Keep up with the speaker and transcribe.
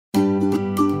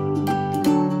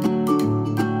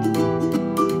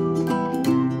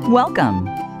Welcome.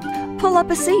 Pull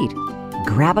up a seat,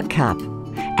 grab a cup,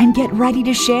 and get ready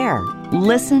to share,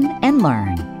 listen, and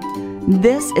learn.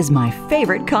 This is My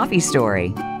Favorite Coffee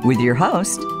Story with your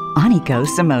host, Aniko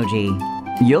Samoji.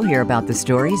 You'll hear about the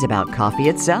stories about coffee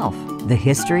itself, the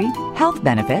history, health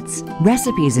benefits,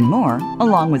 recipes, and more,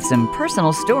 along with some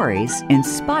personal stories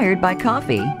inspired by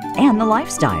coffee and the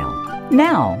lifestyle.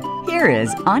 Now, here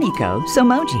is Aniko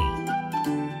Samoji.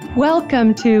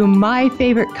 Welcome to My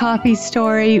Favorite Coffee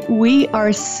Story. We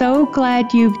are so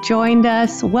glad you've joined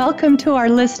us. Welcome to our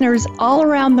listeners all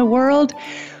around the world.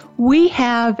 We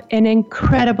have an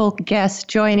incredible guest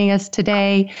joining us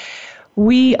today.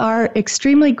 We are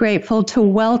extremely grateful to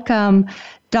welcome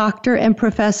Dr. and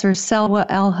Professor Selwa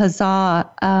Al-Hazzaa,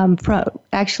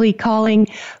 calling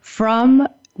from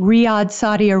Riyadh,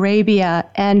 Saudi Arabia,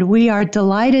 and we are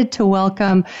delighted to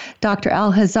welcome Dr.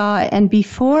 Al-Hazzaa. And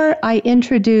before I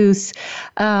introduce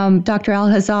Dr.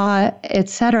 Al-Hazzaa,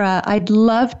 etc., I'd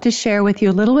love to share with you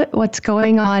a little bit what's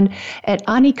going on at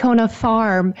Anikona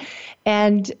Farm.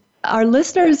 And our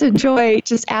listeners enjoy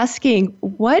just asking,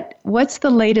 what's the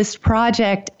latest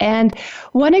project? And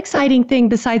one exciting thing,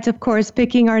 besides, of course,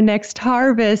 picking our next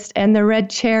harvest and the red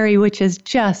cherry, which is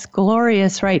just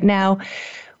glorious right now,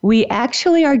 we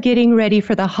actually are getting ready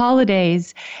for the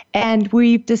holidays, and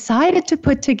we've decided to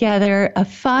put together a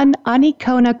fun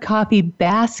Anikona coffee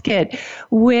basket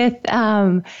with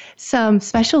some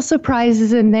special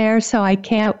surprises in there, so I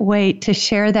can't wait to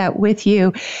share that with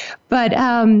you. But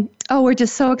we're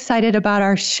just so excited about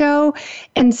our show.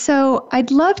 And so I'd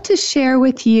love to share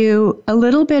with you a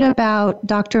little bit about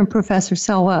Dr. and Professor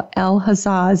Selwa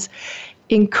Al-Hazzaa's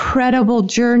incredible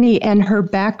journey and her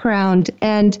background.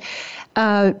 And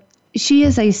she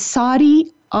is a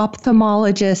Saudi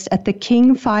ophthalmologist at the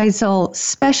King Faisal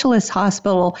Specialist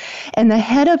Hospital and the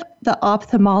head of the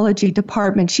ophthalmology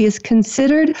department. She is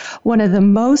considered one of the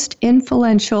most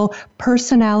influential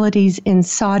personalities in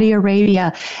Saudi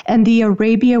Arabia and the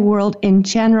Arabia world in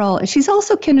general. She's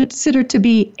also considered to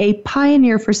be a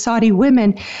pioneer for Saudi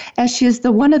women, as she is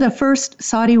one of the first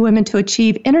Saudi women to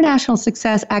achieve international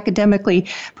success academically,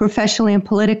 professionally, and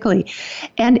politically.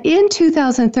 And in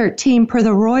 2013, per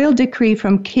the royal decree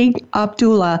from King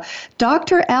Abdullah,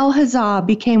 Dr. Al-Hazzaa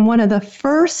became one of the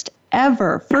first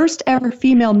ever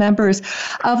female members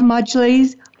of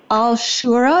Majlis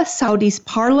Al-Shura, Saudi's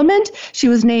parliament. She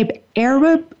was named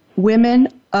Arab Woman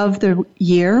of the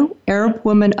Year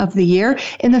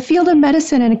in the field of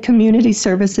medicine and community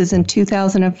services in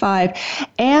 2005,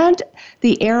 and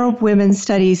the Arab Women's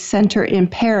Studies Center in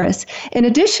Paris. In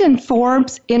addition,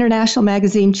 Forbes International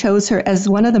magazine chose her as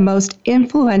one of the most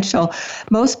influential,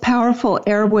 most powerful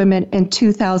Arab women in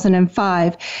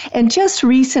 2005. And just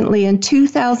recently, in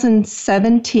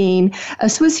 2017, a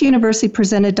Swiss university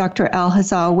presented Dr.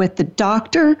 Al-Hazzaa with the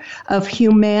Doctor of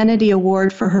Humanity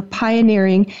Award for her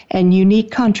pioneering and unique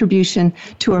contribution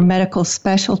to her medical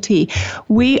specialty.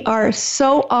 We are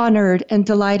so honored and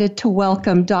delighted to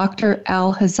welcome Dr.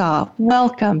 Al-Hazzaa.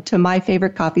 Welcome to My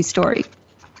Favorite Coffee Story.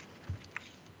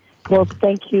 Well,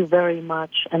 thank you very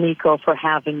much, Aniko, for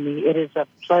having me. It is a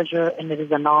pleasure and it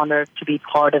is an honor to be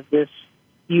part of this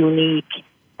unique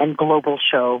and global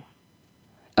show.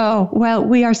 Oh, well,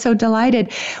 we are so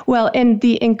delighted. Well, and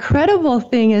the incredible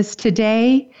thing is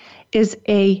today is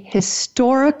a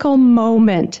historical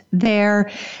moment there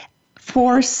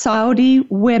for Saudi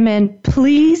women.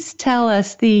 Please tell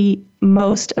us the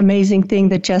most amazing thing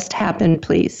that just happened,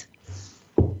 please.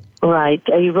 Right.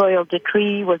 A royal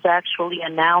decree was actually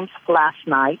announced last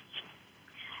night.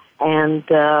 And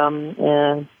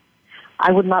I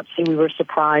would not say we were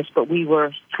surprised, but we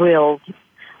were thrilled,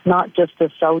 not just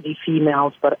as Saudi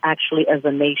females, but actually as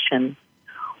a nation,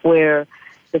 where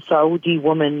the Saudi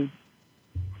woman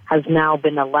has now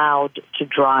been allowed to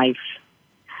drive.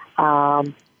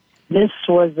 This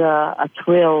was a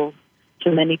thrill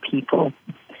to many people.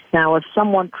 Now, as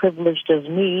someone privileged as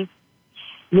me,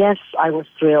 yes, I was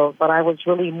thrilled, but I was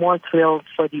really more thrilled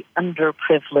for the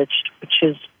underprivileged, which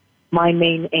is my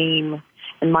main aim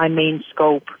and my main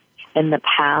scope in the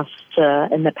past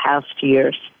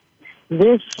years.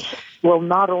 This will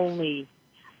not only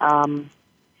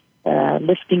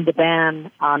lifting the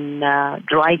ban on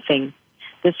driving.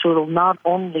 This will not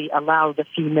only allow the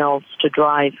females to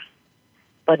drive,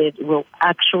 but it will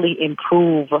actually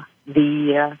improve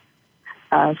the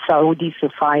Saudi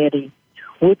society,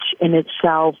 which in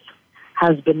itself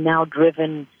has been now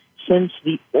driven since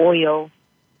the oil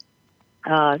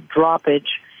droppage,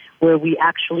 where we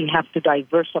actually have to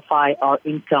diversify our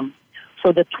income.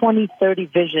 So the 2030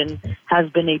 vision has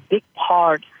been a big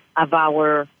part of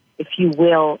our, if you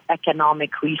will,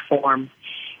 economic reform.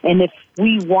 And if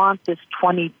we want this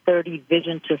 2030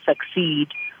 vision to succeed,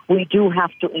 we do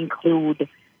have to include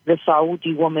the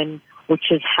Saudi woman,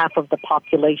 which is half of the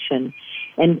population.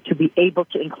 And to be able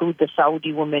to include the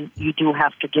Saudi woman, you do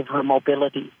have to give her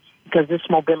mobility, because this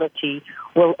mobility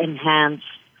will enhance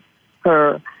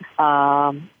her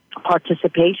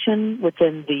participation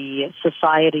within the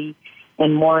society,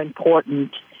 and more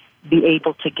important, be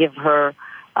able to give her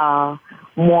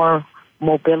more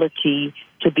mobility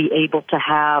to be able to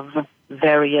have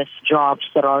various jobs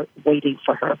that are waiting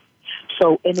for her.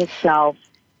 So in itself,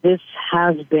 this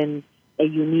has been a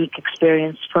unique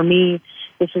experience for me.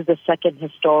 This is the second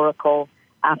historical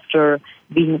after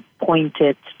being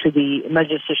appointed to the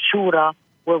Majlis al-Shura,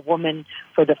 where women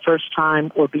for the first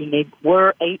time were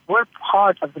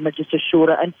part of the Majlis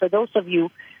al-Shura. And for those of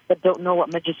you that don't know what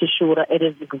Majlis al-Shura, it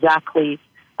is exactly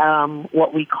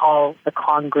what we call the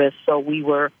Congress. So we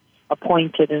were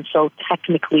appointed, and so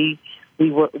technically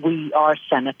we are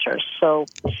senators. So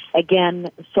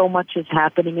again, so much is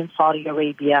happening in Saudi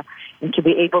Arabia, and to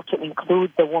be able to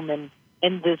include the woman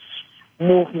in this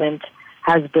movement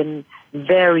has been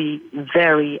very,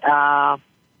 very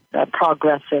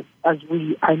progressive. As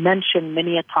I mentioned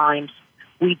many a times,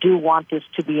 we do want this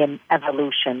to be an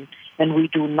evolution, and we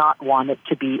do not want it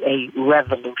to be a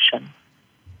revolution.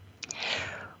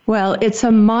 Well, it's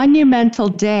a monumental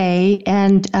day,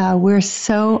 and we're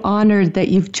so honored that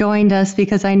you've joined us,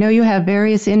 because I know you have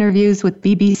various interviews with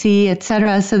BBC,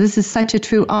 etc. So this is such a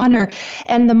true honor.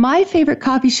 And the My Favorite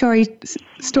Coffee Story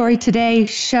Today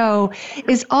show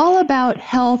is all about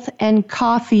health and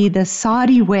coffee, the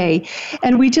Saudi way.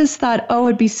 And we just thought,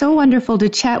 it'd be so wonderful to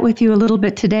chat with you a little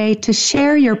bit today, to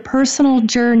share your personal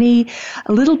journey,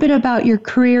 a little bit about your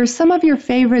career, some of your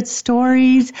favorite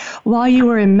stories while you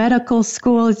were in medical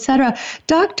school, etc.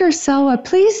 Dr. Selwa,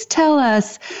 please tell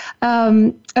us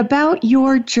about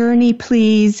your journey,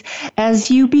 please,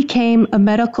 as you became a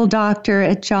medical doctor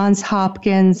at Johns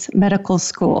Hopkins Medical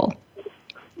School.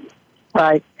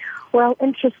 Right. Well,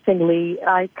 interestingly,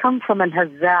 I come from an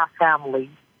Al-Hazzaa family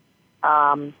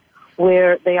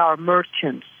where they are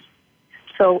merchants.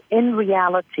 So in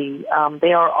reality,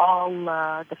 they are all,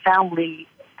 the family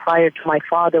prior to my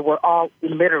father were all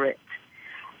illiterate.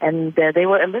 And they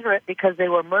were illiterate because they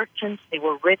were merchants, they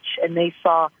were rich, and they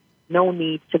saw no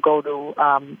need to go to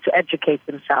educate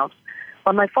themselves.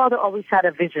 But my father always had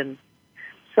a vision.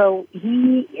 So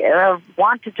he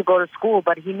wanted to go to school,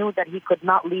 but he knew that he could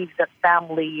not leave the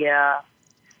family,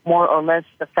 more or less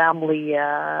the family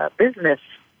business.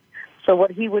 So what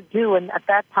he would do, and at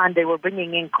that time they were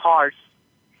bringing in cars.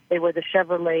 They were the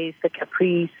Chevrolets, the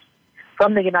Caprice,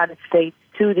 from the United States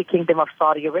to the Kingdom of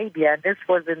Saudi Arabia. And this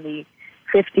was in the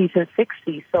 50s and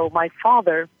 60s. So my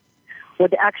father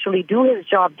would actually do his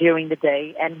job during the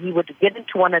day, and he would get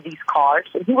into one of these cars.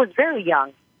 And he was very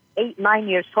young, 8, 9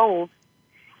 years old,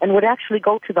 and would actually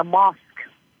go to the mosque.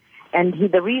 And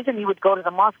the reason he would go to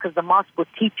the mosque, because the mosque would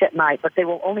teach at night, but they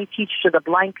will only teach to the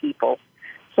blind people.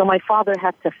 So my father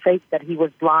had to fake that he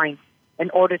was blind in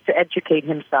order to educate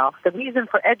himself. The reason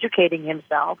for educating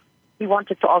himself, he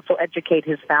wanted to also educate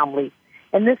his family.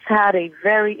 And this had a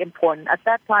very important, at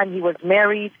that time he was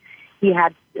married. He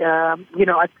had,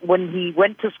 when he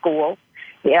went to school,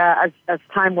 as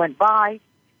time went by,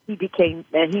 he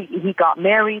got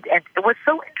married. And it was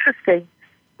so interesting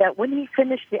that when he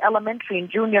finished the elementary and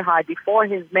junior high before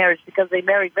his marriage, because they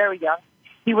married very young,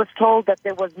 he was told that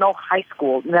there was no high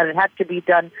school, and that it had to be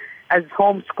done as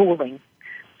homeschooling.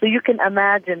 So you can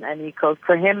imagine, Aniko,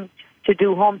 for him to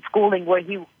do homeschooling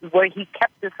where he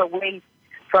kept this away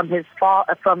from his it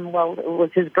was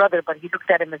his brother, but he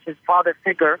looked at him as his father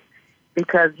figure,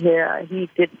 because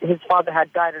his father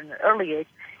had died at an early age,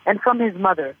 and from his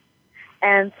mother.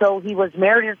 And so he was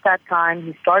married at that time.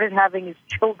 He started having his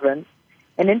children,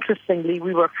 and interestingly,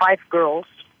 we were 5 girls,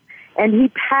 and he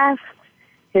passed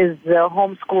his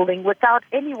homeschooling without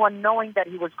anyone knowing that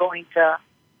he was going to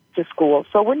school.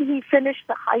 So when he finished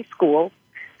the high school,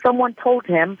 someone told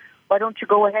him, why don't you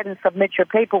go ahead and submit your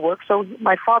paperwork? So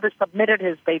my father submitted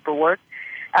his paperwork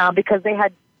because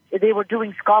they were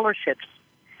doing scholarships.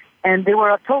 And there were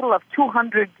a total of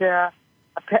 200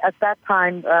 at that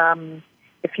time,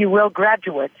 if you will,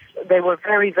 graduates. They were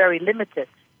very, very limited.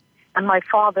 And my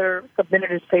father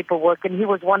submitted his paperwork, and he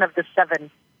was one of the 7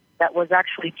 that was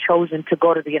actually chosen to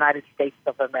go to the United States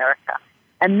of America.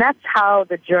 And that's how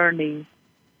the journey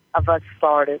of us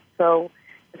started. So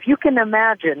if you can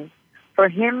imagine, for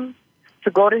him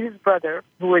to go to his brother,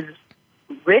 who is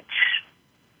rich,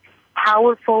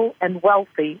 powerful, and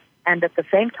wealthy, and at the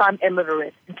same time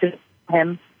illiterate, and to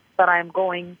him that I am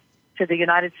going to the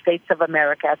United States of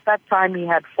America. At that time, he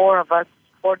had 4 of us,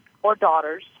 four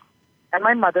daughters, and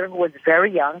my mother, who was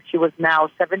very young. She was now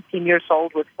 17 years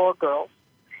old with 4 girls.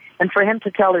 And for him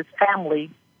to tell his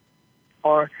family,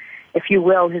 or if you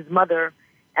will, his mother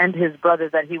and his brother,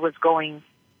 that he was going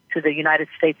to the United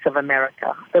States of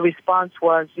America, the response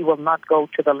was, "You will not go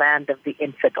to the land of the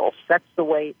infidels." That's the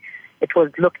way it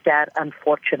was looked at,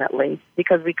 unfortunately,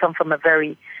 because we come from a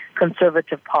very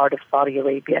conservative part of Saudi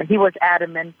Arabia. He was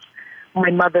adamant. My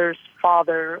mother's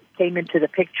father came into the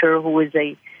picture, who is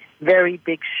a very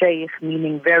big sheikh,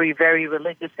 meaning very, very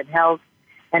religious and held.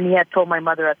 And he had told my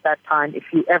mother at that time, if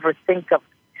you ever think of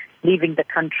leaving the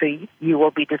country, you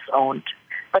will be disowned.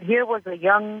 But here was a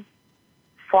young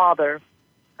father,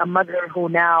 a mother who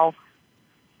now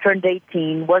turned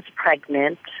 18, was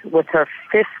pregnant with her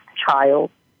 5th child,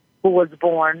 who was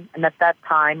born. And at that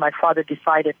time, my father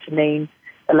decided to name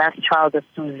the last child as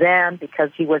Suzanne because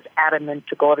he was adamant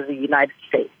to go to the United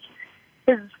States.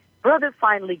 His brother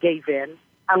finally gave in,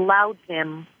 allowed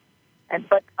him,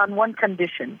 but on one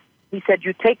condition. He said,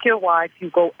 you take your wife, you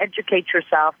go educate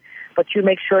yourself, but you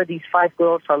make sure these 5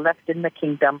 girls are left in the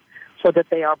kingdom so that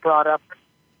they are brought up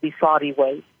the Saudi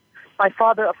way. My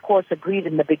father, of course, agreed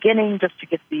in the beginning just to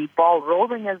get the ball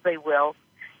rolling, as they will.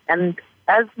 And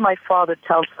as my father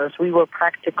tells us, we were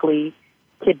practically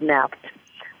kidnapped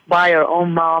by our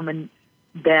own mom and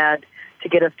dad to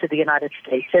get us to the United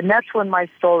States. And that's when my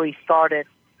story started,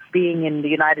 being in the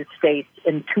United States,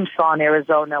 in Tucson,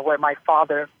 Arizona, where my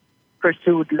father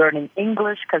pursued learning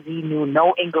English because he knew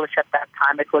no English at that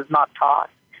time. It was not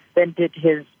taught. Then did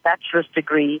his bachelor's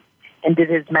degree and did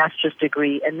his master's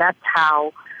degree. And that's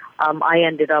how I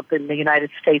ended up in the United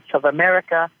States of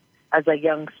America as a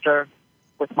youngster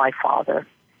with my father.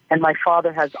 And my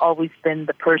father has always been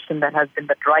the person that has been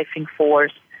the driving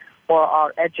force for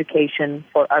our education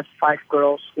for us 5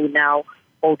 girls who now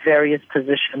hold various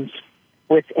positions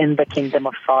within the Kingdom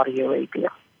of Saudi Arabia.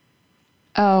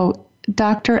 Oh,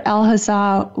 Dr.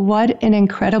 Al-Hazzaa, what an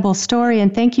incredible story,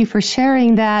 and thank you for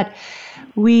sharing that.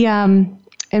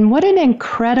 And what an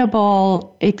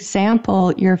incredible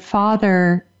example your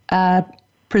father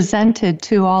presented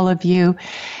to all of you.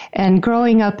 And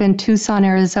growing up in Tucson,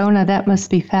 Arizona, that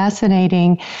must be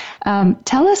fascinating.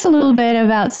 Tell us a little bit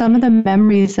about some of the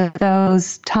memories of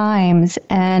those times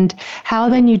and how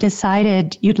then you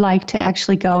decided you'd like to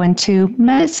actually go into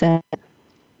medicine.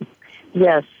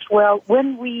 Yes. Well,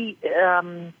 when we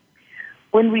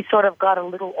sort of got a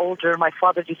little older, my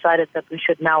father decided that we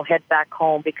should now head back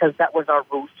home because that was our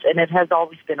roots, and it has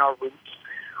always been our roots.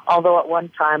 Although at one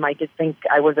time I did think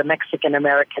I was a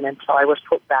Mexican-American, and so I was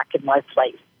put back in my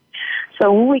place.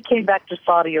 So when we came back to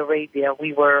Saudi Arabia,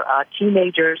 we were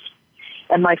teenagers,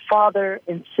 and my father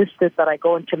insisted that I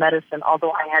go into medicine,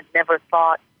 although I had never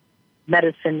thought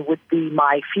medicine would be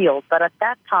my field. But at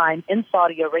that time in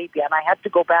Saudi Arabia, and I had to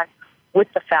go back with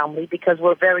the family because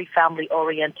we're very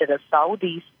family-oriented as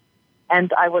Saudis,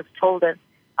 and I was told that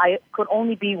I could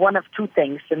only be one of 2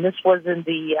 things, and this was in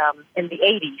the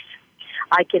 80s.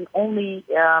 I can only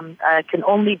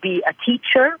be a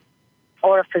teacher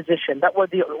or a physician. That were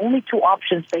the only 2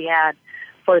 options they had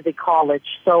for the college.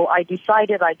 So I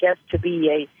decided, I guess, to be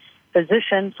a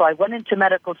physician. So I went into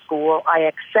medical school.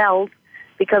 I excelled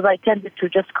because I tended to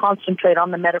just concentrate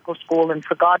on the medical school and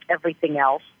forgot everything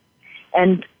else.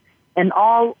 And in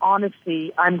all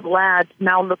honesty, I'm glad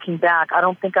now looking back, I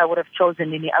don't think I would have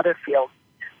chosen any other field.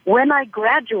 When I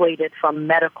graduated from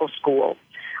medical school,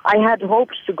 I had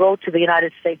hopes to go to the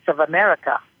United States of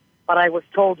America, but I was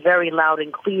told very loud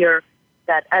and clear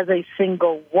that as a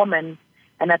single woman,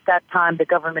 and at that time the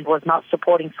government was not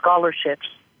supporting scholarships,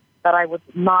 that I would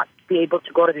not be able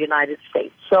to go to the United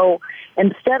States. So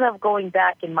instead of going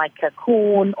back in my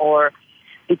cocoon or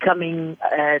becoming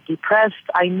depressed,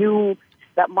 I knew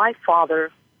that my father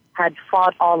had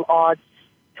fought all odds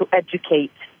to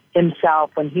educate himself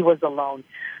when he was alone.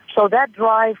 So that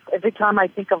drive, every time I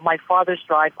think of my father's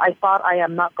drive, I thought I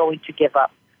am not going to give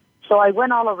up. So I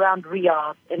went all around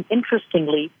Riyadh, and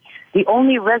interestingly, the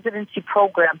only residency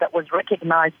program that was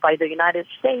recognized by the United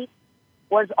States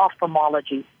was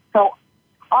ophthalmology. So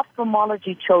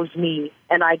ophthalmology chose me,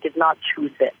 and I did not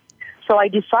choose it. So I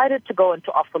decided to go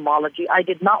into ophthalmology. I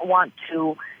did not want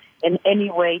to in any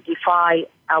way defy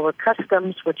our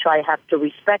customs, which I have to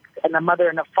respect, and a mother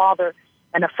and a father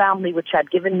and a family which had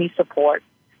given me support.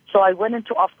 So I went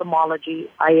into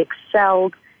ophthalmology, I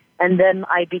excelled, and then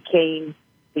I became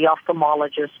the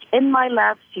ophthalmologist. In my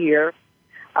last year,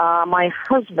 my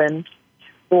husband,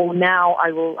 who now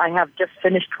I have just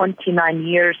finished 29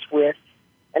 years with,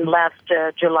 and last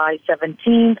July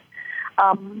 17th,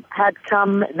 had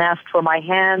come and asked for my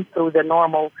hand through the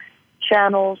normal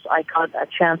channels. I got a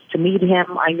chance to meet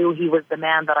him. I knew he was the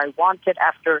man that I wanted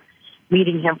after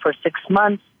meeting him for 6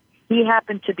 months. He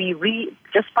happened to be,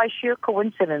 just by sheer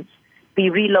coincidence, be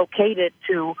relocated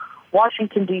to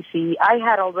Washington, D.C. I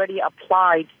had already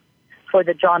applied for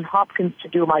the Johns Hopkins to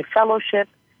do my fellowship,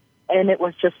 and it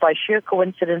was just by sheer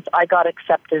coincidence I got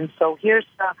acceptance. So here's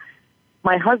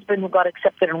my husband who got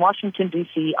accepted in Washington,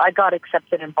 D.C. I got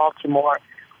accepted in Baltimore.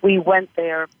 We went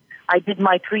there. I did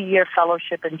my 3-year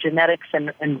fellowship in genetics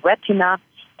and retina,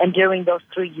 and during those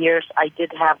 3 years, I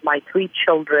did have my 3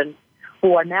 children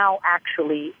who are now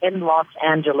actually in Los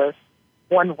Angeles,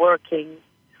 one working,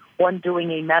 one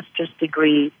doing a master's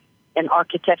degree in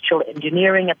architectural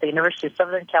engineering at the University of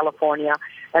Southern California,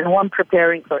 and one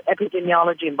preparing for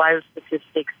epidemiology and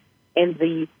biostatistics in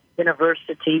the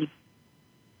University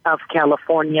of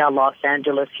California, Los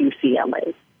Angeles,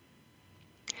 UCLA.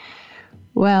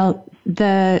 Well,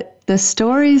 the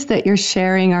stories that you're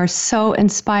sharing are so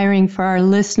inspiring for our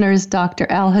listeners, Dr.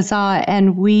 Al-Hazzaa,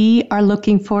 and we are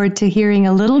looking forward to hearing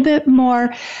a little bit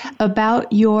more about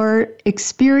your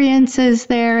experiences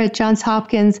there at Johns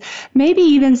Hopkins, maybe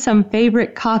even some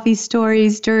favorite coffee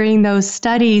stories during those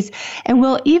studies. And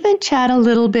we'll even chat a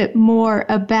little bit more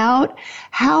about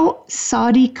how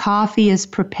Saudi coffee is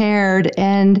prepared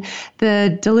and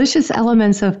the delicious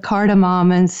elements of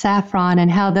cardamom and saffron and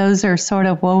how those are sort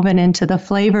of woven into the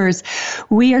flavors.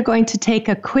 We are going to take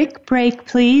a quick break,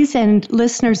 please, and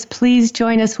listeners, please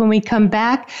join us when we come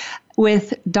back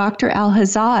with Dr.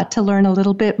 Al-Hazzaa to learn a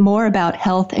little bit more about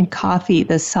health and coffee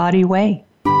the Saudi way.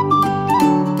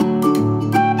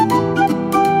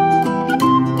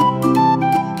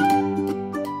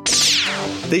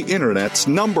 The Internet's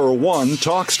 #1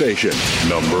 talk station.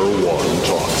 #1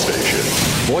 talk station.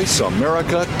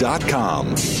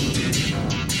 VoiceAmerica.com.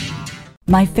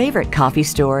 My favorite coffee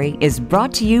story is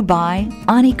brought to you by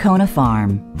Anikona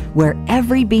Farm, where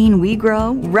every bean we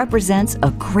grow represents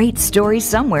a great story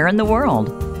somewhere in the world.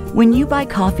 When you buy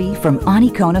coffee from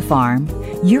Anikona Farm,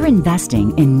 you're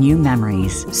investing in new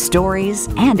memories, stories,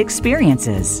 and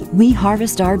experiences. We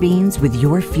harvest our beans with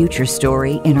your future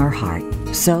story in our heart.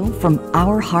 So, from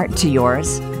our heart to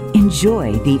yours,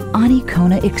 enjoy the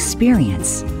Anikona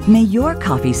experience. May your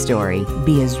coffee story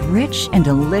be as rich and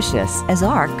delicious as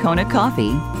our Kona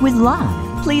coffee with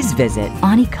love. Please visit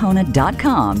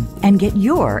Anikona.com and get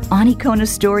your Anikona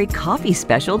Story coffee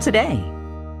special today.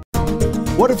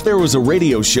 What if there was a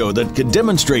radio show that could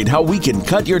demonstrate how we can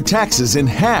cut your taxes in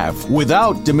half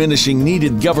without diminishing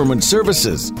needed government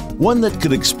services? One that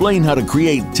could explain how to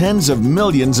create tens of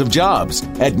millions of jobs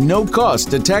at no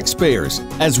cost to taxpayers,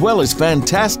 as well as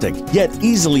fantastic yet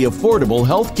easily affordable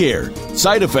health care.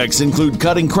 Side effects include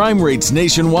cutting crime rates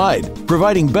nationwide,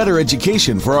 providing better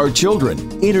education for our children,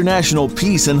 international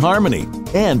peace and harmony,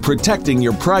 and protecting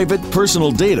your private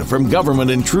personal data from government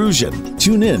intrusion.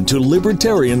 Tune in to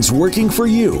Libertarians Working for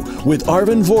You with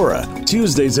Arvin Vora,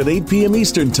 Tuesdays at 8 p.m.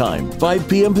 Eastern Time, 5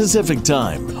 p.m. Pacific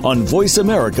Time on Voice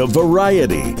America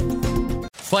Variety.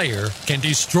 Fire can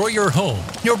destroy your home,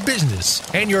 your business,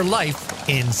 and your life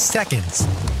in seconds.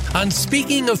 On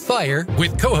Speaking of Fire,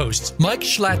 with co-hosts Mike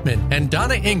Schlattman and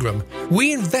Donna Ingram,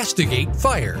 we investigate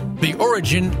fire, the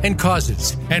origin and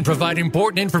causes, and provide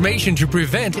important information to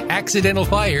prevent accidental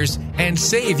fires and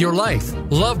save your life,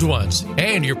 loved ones,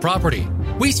 and your property.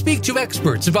 We speak to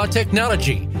experts about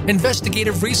technology,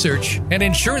 investigative research, and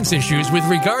insurance issues with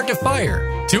regard to fire.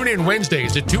 Tune in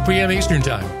Wednesdays at 2 p.m. Eastern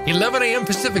Time, 11 a.m.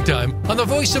 Pacific Time on the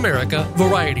Voice America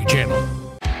Variety Channel.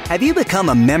 Have you become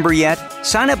a member yet?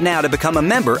 Sign up now to become a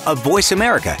member of Voice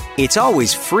America. It's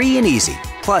always free and easy.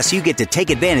 Plus, you get to take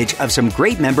advantage of some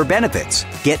great member benefits.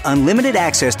 Get unlimited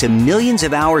access to millions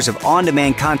of hours of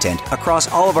on-demand content across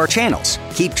all of our channels.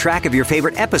 Keep track of your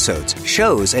favorite episodes,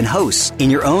 shows, and hosts in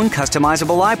your own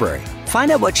customizable library. Find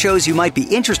out what shows you might be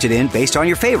interested in based on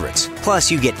your favorites.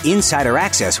 Plus, you get insider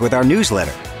access with our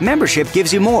newsletter. Membership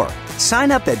gives you more.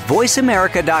 Sign up at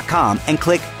voiceamerica.com and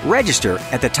click register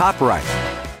at the top right.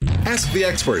 Ask the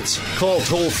experts. Call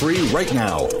toll-free right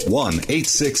now,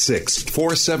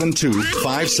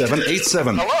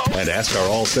 1-866-472-5787. And ask our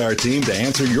All-Star team to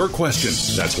answer your question.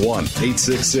 That's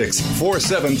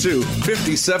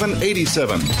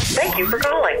 1-866-472-5787. Thank you for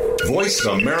calling.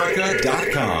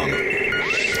 VoiceAmerica.com.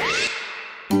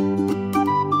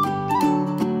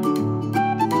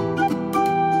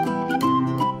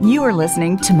 You are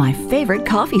listening to My Favorite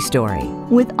Coffee Story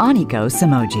with Aniko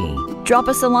Samoji. Drop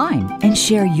us a line and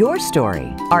share your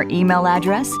story. Our email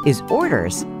address is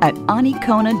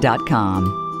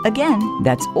orders@anikona.com. Again,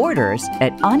 that's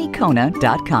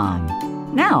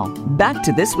orders@anikona.com. Now, back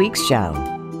to this week's show.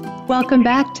 Welcome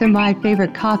back to My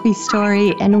Favorite Coffee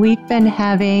Story, and we've been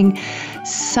having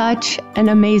such an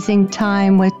amazing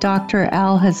time with Dr.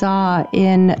 Al-Hazzaa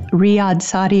in Riyadh,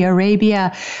 Saudi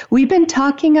Arabia. We've been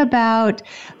talking about,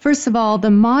 first of all,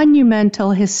 the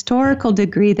monumental historical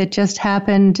degree that just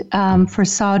happened for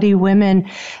Saudi women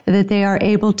that they are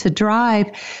able to drive.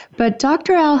 But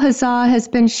Dr. Al-Hazzaa has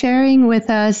been sharing with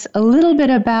us a little bit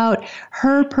about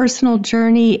her personal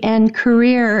journey and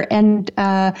career and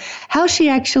how she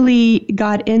actually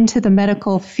got into the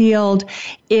medical field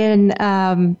in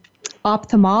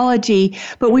ophthalmology.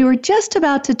 But we were just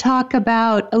about to talk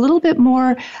about a little bit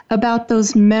more about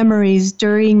those memories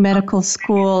during medical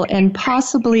school and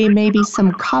possibly maybe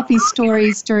some coffee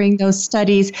stories during those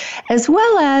studies, as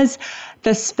well as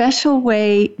the special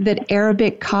way that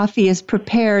Arabic coffee is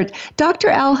prepared. Dr.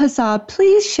 Al-Hazzaa,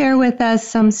 please share with us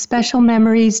some special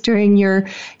memories during your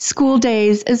school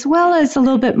days, as well as a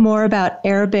little bit more about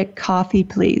Arabic coffee,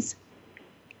 please.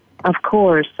 Of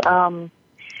course.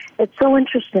 It's so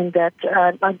interesting that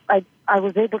I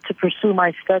was able to pursue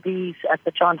my studies at the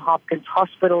Johns Hopkins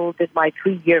Hospital, did my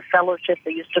 3-year fellowship,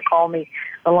 they used to call me,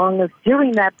 along with,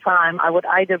 during that time, I would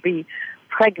either be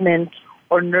pregnant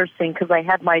or nursing, because I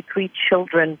had my 3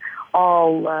 children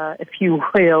all, if you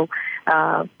will,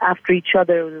 after each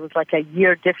other. There was like a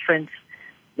year difference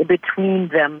between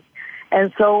them.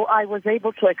 And so I was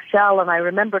able to excel, and I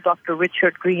remember Dr.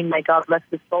 Richard Green, may God bless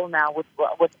his soul now,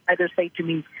 would either say to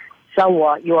me,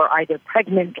 Selwa, you are either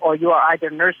pregnant or you are either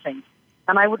nursing.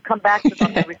 And I would come back to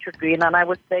Dr. Richard Green, and I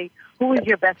would say, who is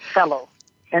your best fellow?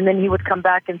 And then he would come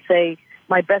back and say,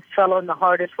 my best fellow and the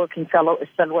hardest working fellow is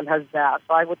Selwa Al-Hazzaa.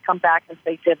 So I would come back and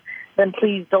say to him, then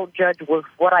please don't judge with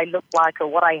what I look like or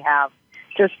what I have.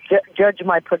 Just judge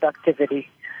my productivity.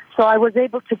 So I was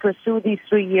able to pursue these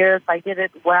 3 years. I did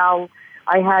it well.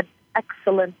 I had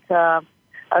excellent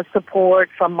support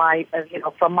from my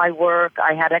work.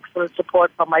 I had excellent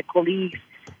support from my colleagues,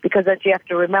 because as you have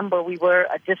to remember, we were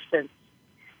a distance.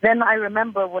 Then I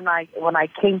remember when I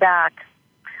came back,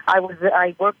 I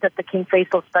worked at the King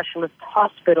Faisal Specialist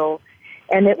Hospital,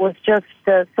 and it was just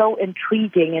so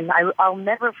intriguing. And I'll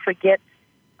never forget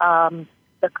the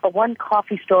one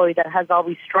coffee story that has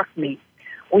always struck me.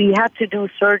 We had to do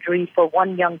surgery for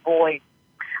one young boy.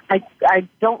 I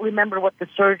don't remember what the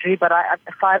surgery, but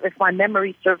if my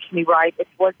memory serves me right, it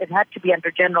had to be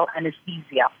under general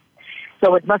anesthesia.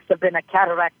 So it must have been a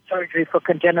cataract surgery for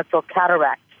congenital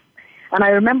cataract. And I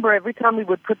remember every time we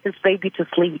would put this baby to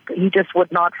sleep, he just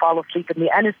would not fall asleep. And the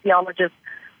anesthesiologist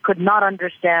could not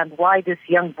understand why this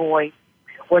young boy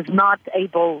was not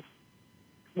able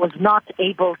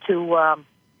to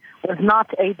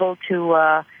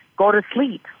go to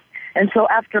sleep. And so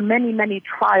after many, many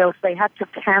trials, they had to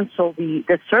cancel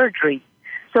the surgery.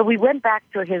 So we went back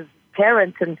to his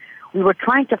parents, and we were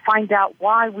trying to find out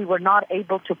why we were not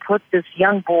able to put this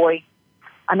young boy,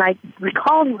 and I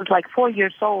recall he was like 4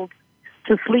 years old,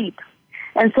 to sleep.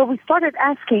 And so we started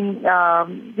asking,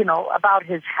 about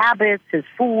his habits, his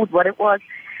food, what it was.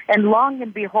 And long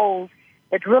and behold,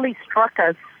 it really struck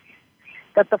us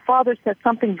that the father said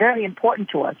something very important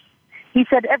to us. He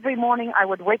said, every morning I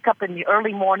would wake up in the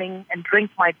early morning and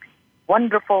drink my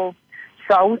wonderful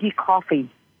Saudi coffee.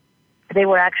 They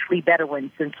were actually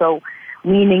Bedouins, and so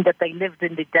meaning that they lived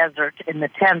in the desert in the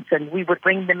tents, and we would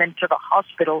bring them into the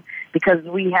hospital because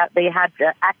they had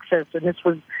access, and this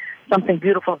was something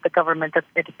beautiful of the government, that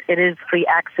it is free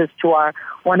access to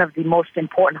one of the most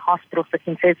important hospitals, the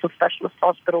King Faisal Specialist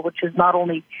Hospital, which is not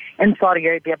only in Saudi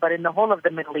Arabia, but in the whole of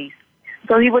the Middle East.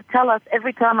 So he would tell us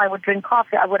every time I would drink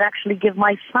coffee, I would actually give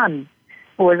my son,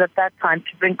 who was at that time,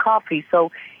 to drink coffee.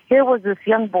 So here was this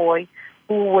young boy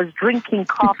who was drinking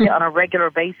coffee on a regular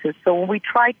basis. So when we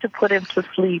tried to put him to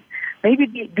sleep, maybe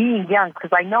being young, because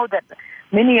I know that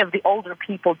many of the older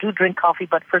people do drink coffee,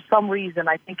 but for some reason,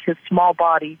 I think his small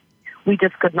body, we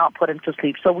just could not put him to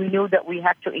sleep. So we knew that we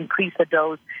had to increase the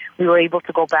dose. We were able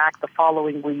to go back the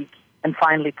following week and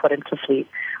finally put him to sleep.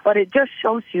 But it just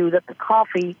shows you that the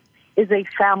coffee is a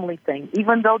family thing.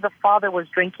 Even though the father was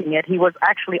drinking it, he was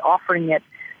actually offering it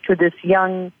to this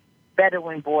young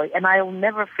Bedouin boy. And I'll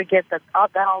never forget that.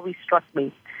 That always struck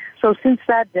me. So since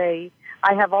that day,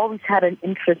 I have always had an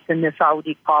interest in the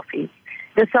Saudi coffee.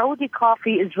 The Saudi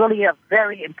coffee is really a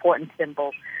very important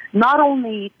symbol. Not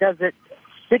only does it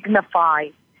signify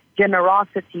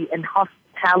generosity and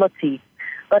hospitality,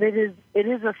 but it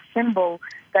is a symbol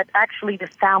that actually the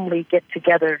family get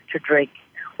together to drink.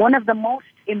 One of the most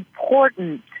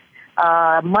important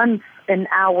months in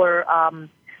our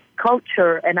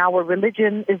culture and our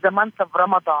religion is the month of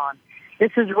Ramadan.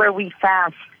 This is where we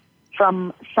fast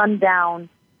from sundown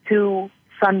to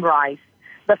sunrise.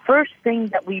 The first thing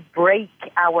that we break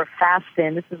our fast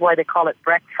in, this is why they call it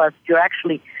breakfast, you're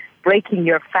actually breaking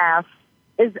your fast,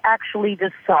 is actually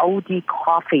the Saudi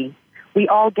coffee. We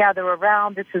all gather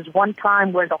around. This is one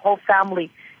time where the whole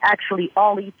family actually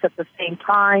all eats at the same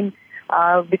time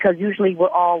because usually we're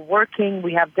all working.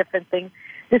 We have different things.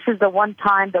 This is the one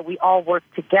time that we all work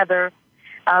together,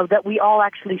 that we all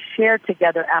actually share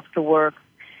together after work,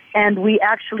 and we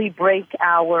actually break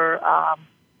our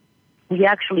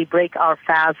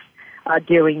fast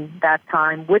during that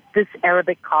time with this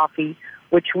Arabic coffee,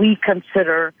 which we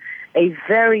consider a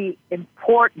very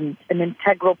important and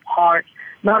integral part,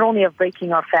 not only of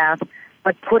breaking our fast,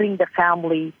 but putting the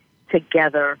family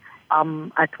together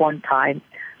at one time.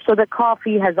 So the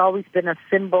coffee has always been a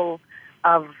symbol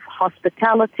of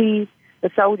hospitality, the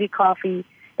Saudi coffee.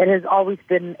 It has always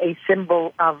been a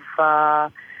symbol of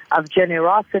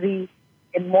generosity,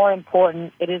 and more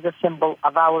important, it is a symbol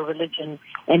of our religion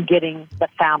and getting the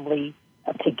family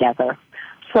together.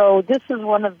 So this is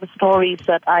one of the stories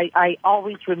that I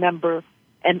always remember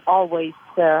and always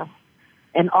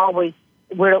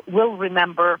will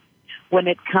remember when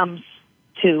it comes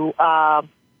to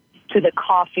the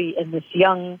coffee, and this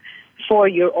young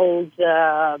 4-year-old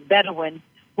Bedouin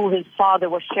who his father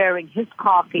was sharing his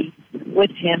coffee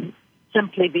with him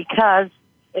simply because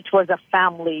it was a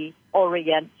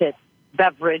family-oriented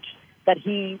beverage that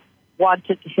he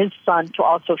wanted his son to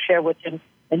also share with him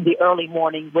in the early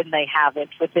morning when they have it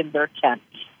within their tent.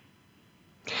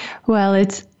 Well,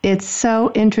 it's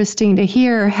so interesting to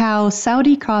hear how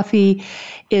Saudi coffee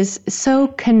is so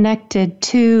connected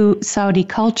to Saudi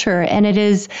culture, and it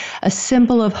is a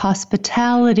symbol of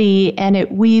hospitality, and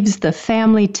it weaves the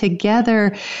family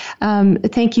together.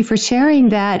 Thank you for sharing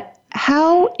that.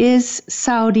 How is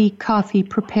Saudi coffee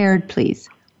prepared, please?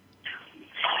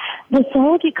 The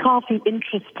Saudi coffee,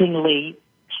 interestingly,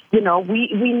 we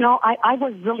know, I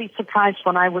was really surprised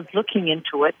when I was looking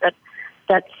into it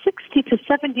that 60 to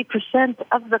 70%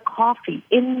 of the coffee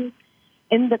in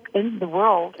the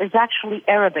world is actually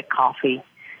Arabic coffee.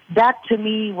 That to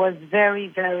me was very,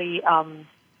 very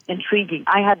intriguing.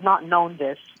 I had not known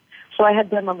this, so I had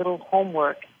done a little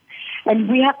homework. And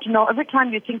we have to know, every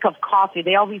time you think of coffee,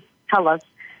 they always tell us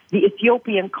the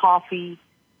Ethiopian coffee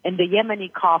and the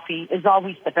Yemeni coffee is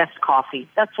always the best coffee.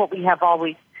 That's what I have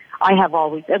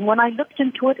always. And when I looked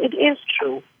into it, it is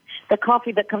true. The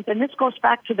coffee that comes, and this goes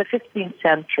back to the 15th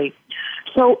century.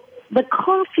 So the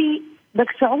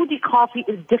Saudi coffee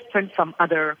is different from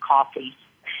other coffees.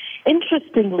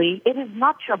 Interestingly, it is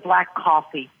not your black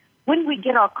coffee. When we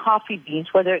get our coffee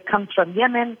beans, whether it comes from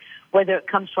Yemen, whether it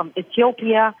comes from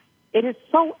Ethiopia, it is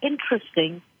so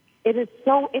interesting. It is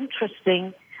so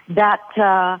interesting that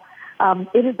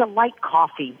it is a light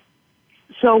coffee.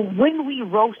 So when we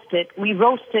roast it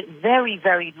very,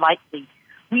 very lightly.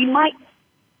 We might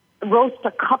roast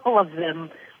a couple of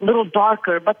them a little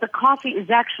darker, but the coffee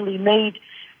is actually made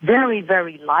very,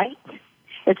 very light.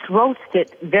 It's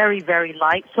roasted very, very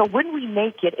light. So when we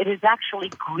make it, it is actually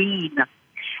green.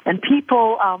 And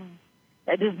people,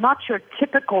 it is not your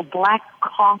typical black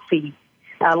coffee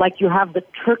like you have the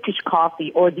Turkish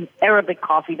coffee or the Arabic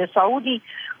coffee. The Saudi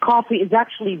coffee is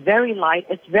actually very light.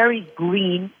 It's very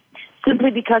green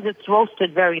simply because it's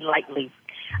roasted very lightly.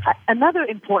 Another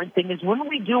important thing is when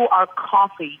we do our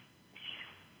coffee,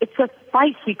 it's a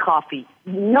spicy coffee.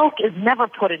 Milk is never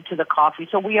put into the coffee,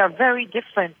 so we are very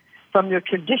different from your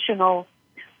traditional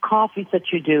coffees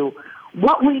that you do.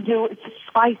 What we do is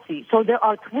spicy. So there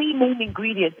are 3 main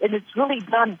ingredients, and it's really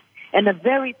done in a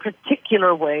very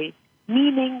particular way,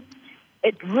 meaning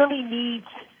it really needs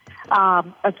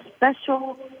a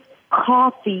special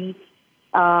coffee,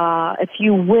 if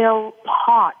you will,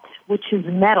 pot, which is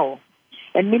metal.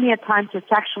 And many a times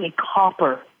it's actually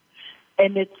copper.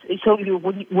 And it's so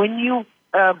when you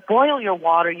boil your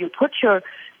water, you put your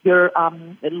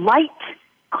light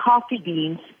coffee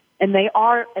beans, and they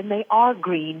are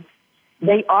green.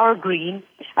 They are green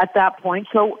at that point.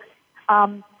 So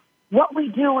what we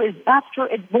do is after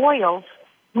it boils,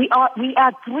 we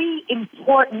add 3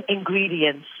 important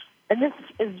ingredients, and this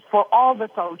is for all the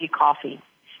Saudi coffee.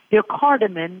 Your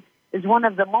cardamom is one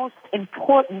of the most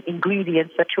important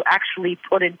ingredients that you actually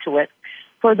put into it.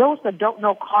 For those that don't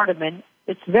know cardamom,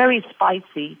 it's very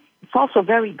spicy. It's also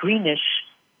very greenish,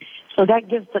 so that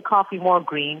gives the coffee more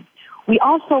green. We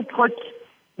also put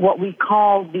what we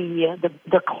call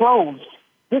the cloves.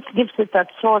 This gives it that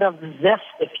sort of zest,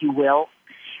 if you will.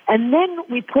 And then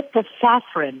we put the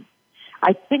saffron.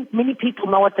 I think many people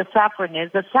know what the saffron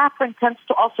is. The saffron tends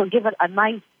to also give it a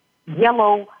nice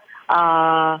yellow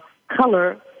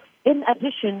color in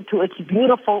addition to its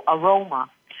beautiful aroma.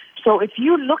 So if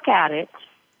you look at it,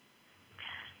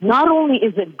 not only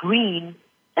is it green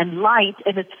and light,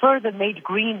 and it's further made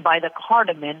green by the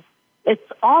cardamom,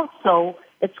 it's also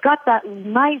It's got that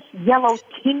nice yellow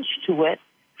tinge to it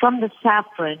from the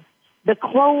saffron. The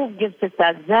clove gives it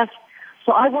that zest.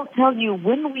 So I will tell you,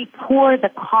 when we pour the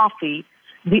coffee,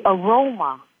 the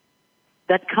aroma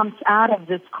that comes out of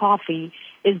this coffee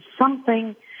is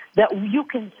something that you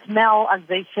can smell, as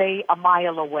they say, a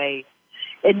mile away.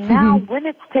 And now when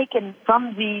it's taken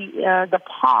from the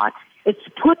pot, it's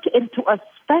put into a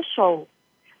special,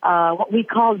 what we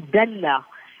call della.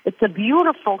 It's a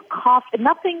beautiful coffee,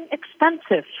 nothing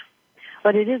expensive,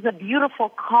 but it is a beautiful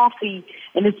coffee,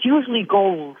 and it's usually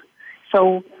gold.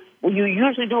 So you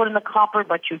usually do it in the copper,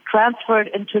 but you transfer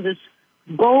it into this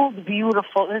gold,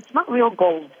 beautiful, and it's not real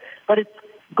gold, but it's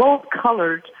gold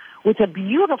colored with a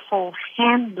beautiful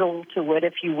handle to it,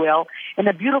 if you will, and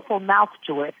a beautiful mouth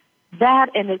to it. That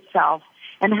in itself,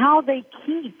 and how they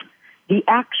keep the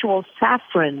actual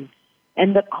saffron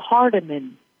and the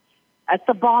cardamom at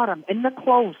the bottom in the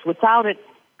cloves without it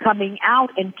coming out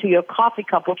into your coffee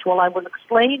cup, which I will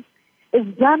explain, is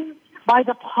done by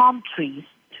the palm trees.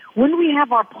 When we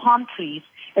have our palm trees,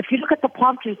 if you look at the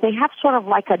palm trees, they have sort of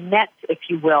like a net, if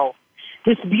you will.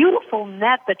 This beautiful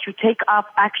net that you take off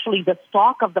actually the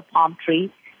stalk of the palm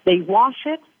tree, they wash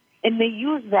it, and they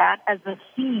use that as a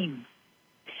sieve.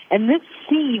 And this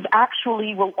sieve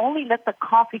actually will only let the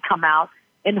coffee come out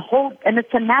and hold, and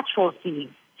it's a natural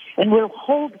sieve, and will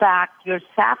hold back your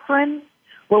saffron,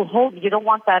 you don't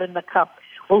want that in the cup,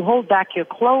 will hold back your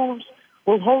cloves,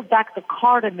 will hold back the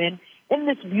cardamom in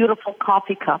this beautiful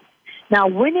coffee cup. Now,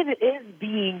 when it is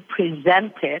being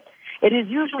presented, it is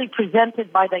usually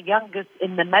presented by the youngest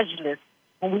in the majlis.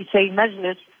 When we say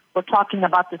majlis, we're talking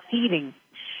about the seating.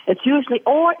 It's usually,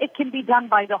 or it can be done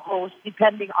by the host,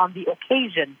 depending on the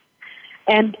occasion.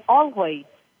 And always,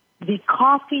 the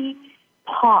coffee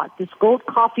pot, this gold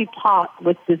coffee pot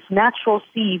with this natural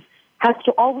sieve, has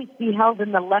to always be held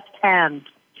in the left hand.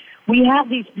 We have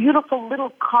these beautiful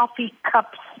little coffee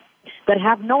cups that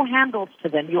have no handles to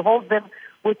them. You hold them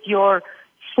with your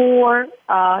four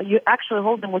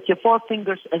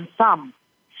fingers and thumb.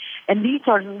 And these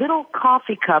are little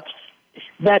coffee cups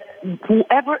that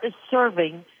whoever is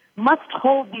serving must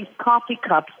hold these coffee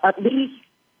cups at least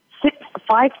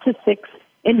 5 to 6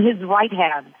 in his right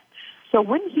hand. So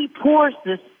when he pours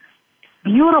this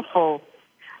beautiful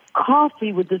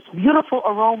coffee with this beautiful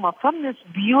aroma from this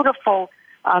beautiful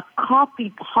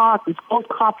coffee pot, this gold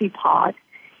coffee pot,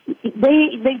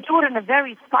 they do it in a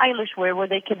very stylish way where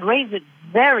they can raise it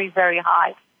very, very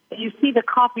high. You see the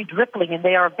coffee dripping, and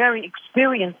they are very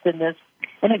experienced in this.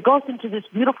 And it goes into this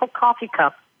beautiful coffee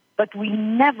cup, but we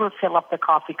never fill up the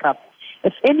coffee cup.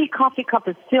 If any coffee cup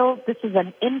is filled, this is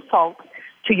an insult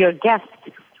to your guest.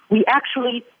 We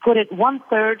actually put it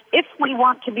 1/3. If we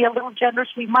want to be a little generous,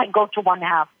 we might go to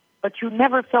 1/2. But you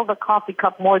never fill the coffee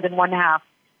cup more than 1/2,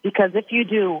 because if you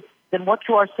do, then what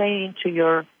you are saying to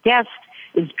your guest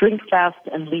is drink fast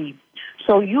and leave.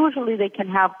 So usually they can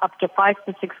have up to 5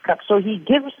 to 6 cups. So he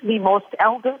gives the most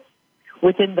eldest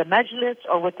within the majlis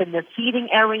or within the seating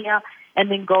area,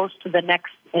 and then goes to the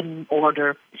next in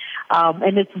order.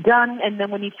 And it's done, and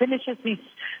then when he finishes these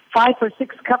 5 or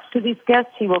 6 cups to these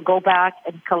guests, he will go back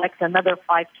and collect another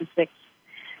 5 to 6.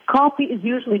 Coffee is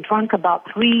usually drunk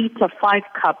about 3 to 5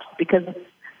 cups because it's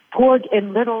poured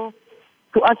in little.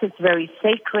 To us, it's very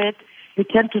sacred. You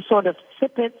tend to sort of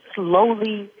sip it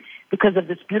slowly because of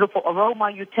this beautiful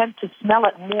aroma. You tend to smell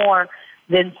it more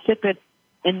than sip it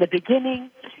in the beginning.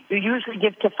 You usually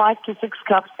give to 5 to 6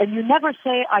 cups, and you never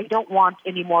say, I don't want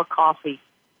any more coffee.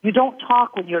 You don't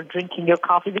talk when you're drinking your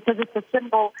coffee because it's a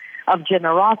symbol of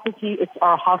generosity. It's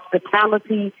our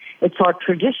hospitality. It's our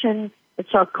tradition.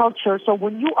 It's our culture. So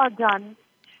when you are done,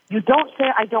 you don't say,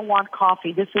 I don't want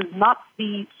coffee. This is not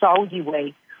the Saudi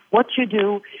way. What you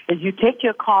do is you take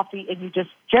your coffee and you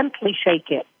just gently shake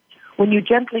it. When you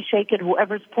gently shake it,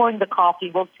 whoever's pouring the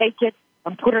coffee will take it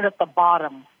and put it at the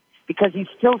bottom because he's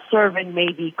still serving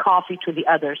maybe coffee to the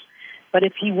others. But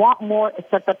if you want more,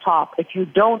 it's at the top. If you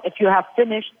don't, if you have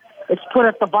finished, it's put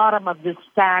at the bottom of this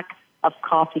stack of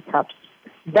coffee cups.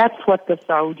 That's what the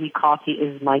Saudi coffee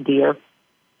is, my dear.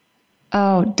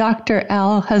 Oh, Dr.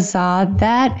 Al-Hazzaa,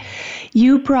 that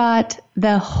you brought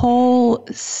the whole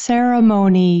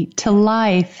ceremony to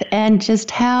life and just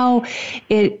how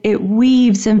it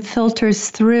weaves and filters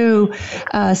through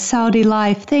Saudi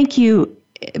life. Thank you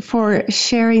for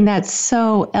sharing that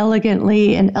so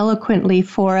elegantly and eloquently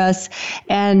for us.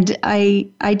 And I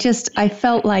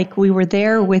felt like we were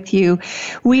there with you.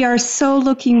 We are so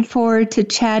looking forward to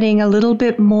chatting a little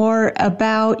bit more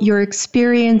about your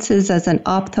experiences as an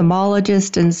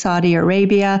ophthalmologist in Saudi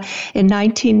Arabia. In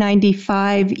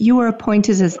 1995, you were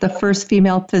appointed as the first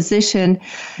female physician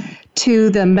to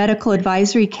the Medical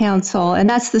Advisory Council, and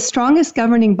that's the strongest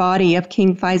governing body of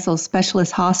King Faisal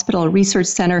Specialist Hospital Research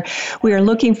Center. We are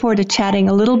looking forward to chatting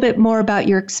a little bit more about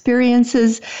your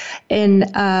experiences in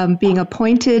being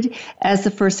appointed as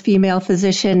the first female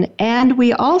physician, and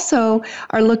we also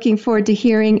are looking forward to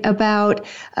hearing about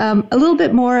a little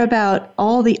bit more about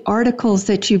all the articles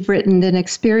that you've written and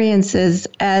experiences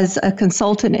as a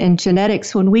consultant in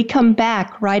genetics. When we come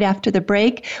back right after the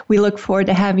break, we look forward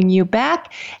to having you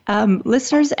back,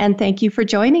 listeners, and thank you for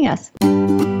joining us.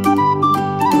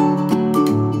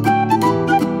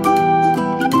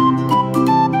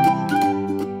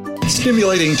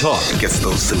 Stimulating talk. It gets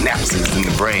those synapses in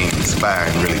the brain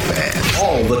firing really fast.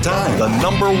 All the time. The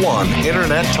 #1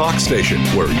 internet talk station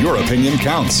where your opinion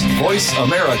counts.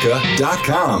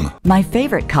 VoiceAmerica.com. My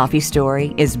favorite coffee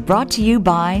story is brought to you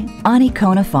by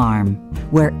Anikona Farm,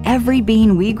 where every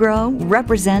bean we grow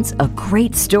represents a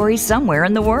great story somewhere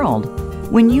in the world.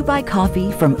 When you buy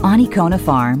coffee from Anikona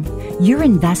Farm, you're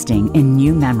investing in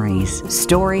new memories,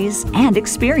 stories, and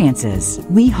experiences.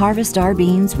 We harvest our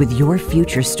beans with your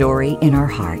future story in our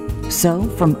heart. So,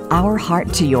 from our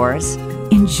heart to yours,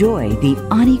 enjoy the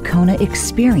Anikona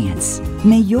experience.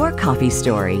 May your coffee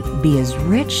story be as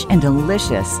rich and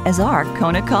delicious as our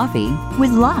Kona coffee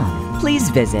with love. Please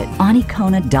visit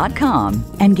Anikona.com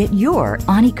and get your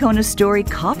Anikona Story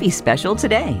coffee special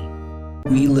today.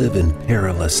 We live in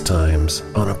perilous times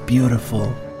on a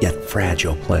beautiful yet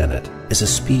fragile planet. As a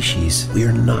species, we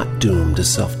are not doomed to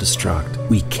self-destruct.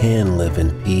 We can live in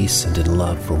peace and in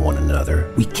love for one another.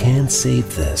 We can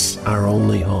save this, our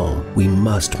only home. We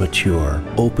must mature.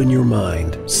 Open your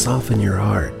mind, soften your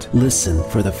heart. Listen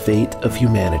for the fate of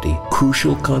humanity.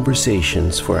 Crucial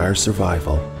conversations for our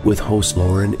survival. With host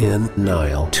Lauren N.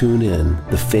 Nile. Tune in.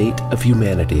 The Fate of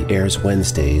Humanity airs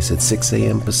Wednesdays at 6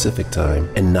 a.m. Pacific Time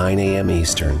and 9 a.m.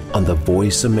 Eastern on the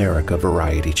Voice America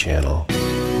Variety Channel.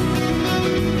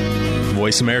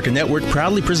 Voice America Network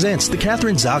proudly presents The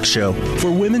Catherine Zox Show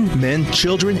for women, men,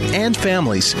 children, and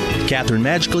families. Catherine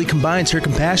magically combines her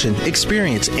compassion,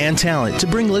 experience, and talent to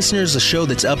bring listeners a show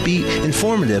that's upbeat,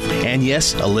 informative, and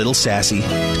yes, a little sassy.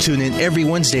 Tune in every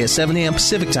Wednesday at 7 a.m.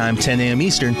 Pacific Time, 10 a.m.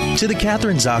 Eastern to The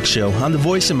Catherine Zox Show on the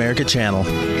Voice America channel.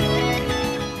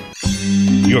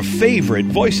 Your favorite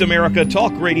Voice America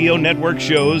Talk Radio Network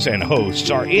shows and hosts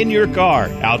are in your car,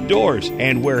 outdoors,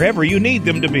 and wherever you need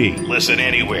them to be. Listen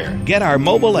anywhere. Get our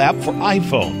mobile app for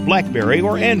iPhone, BlackBerry,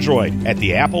 or Android at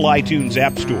the Apple iTunes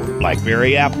App Store,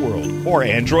 BlackBerry App World, or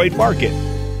Android Market.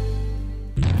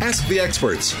 Ask the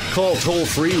experts. Call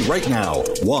toll-free right now,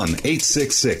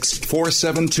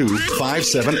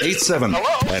 1-866-472-5787.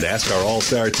 And ask our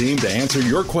All-Star team to answer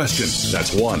your question.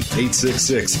 That's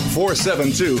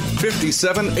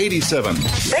 1-866-472-5787.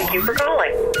 Thank you for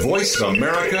calling.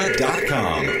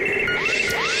 VoiceAmerica.com.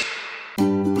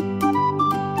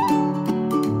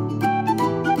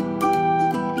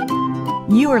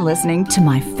 You are listening to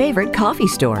My Favorite Coffee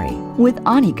Story with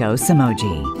Aniko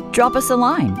Samoji. Drop us a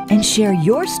line and share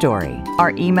your story.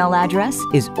 Our email address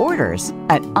is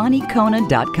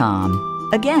orders@anikona.com.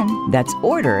 Again, that's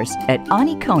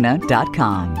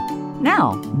orders@anikona.com.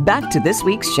 Now, back to this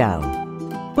week's show.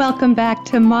 Welcome back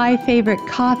to My Favorite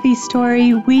Coffee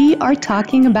Story. We are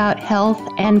talking about health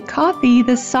and coffee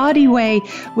the Saudi way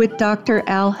with Dr.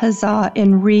 Al-Hazzaa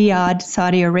in Riyadh,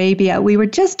 Saudi Arabia. We were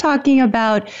just talking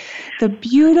about the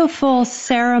beautiful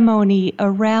ceremony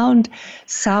around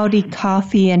Saudi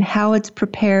coffee and how it's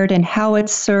prepared and how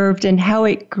it's served and how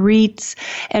it greets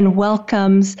and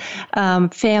welcomes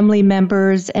family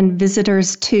members and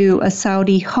visitors to a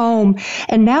Saudi home.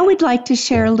 And now we'd like to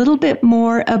share a little bit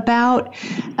more about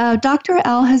Dr.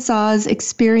 Al-Hazzaa's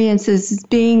experiences as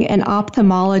being an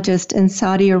ophthalmologist in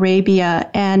Saudi Arabia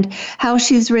and how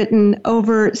she's written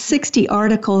over 60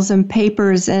 articles and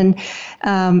papers. And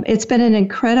it's been an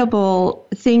incredible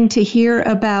thing to hear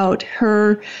about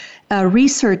her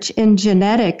research in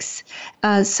genetics.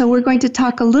 So we're going to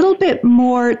talk a little bit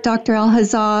more, Dr.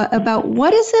 Al-Hazzaa, about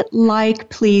what is it like,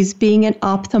 please, being an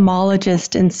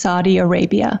ophthalmologist in Saudi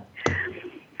Arabia?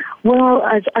 Well,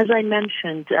 as I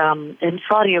mentioned, in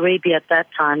Saudi Arabia at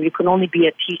that time, you could only be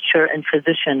a teacher and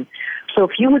physician. So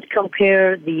if you would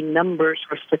compare the numbers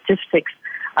or statistics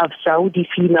of Saudi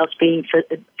females being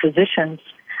physicians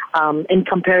in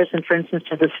comparison, for instance,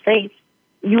 to the States,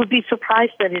 you would be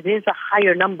surprised that it is a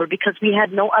higher number because we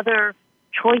had no other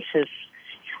choices.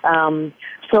 The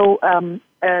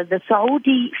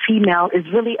Saudi female is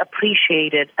really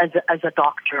appreciated as a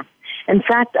doctor. In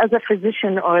fact, as a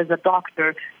physician or as a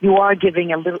doctor, you are given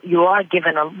a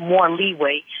more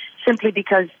leeway simply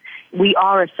because we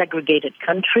are a segregated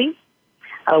country.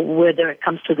 whether it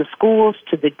comes to the schools,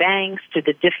 to the banks, to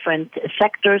the different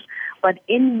sectors. But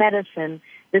in medicine,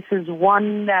 this is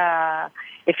one,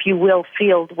 if you will,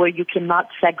 field where you cannot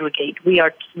segregate. We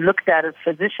are looked at as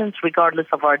physicians regardless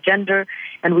of our gender,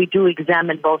 and we do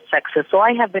examine both sexes. So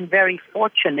I have been very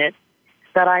fortunate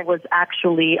that I was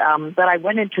actually, that I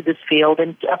went into this field,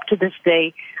 and up to this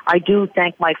day, I do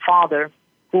thank my father,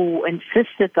 who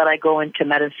insisted that I go into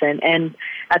medicine, and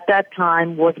at that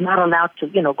time was not allowed to,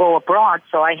 go abroad,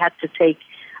 so I had to take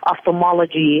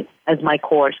ophthalmology as my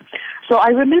course. So I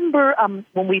remember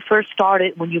when we first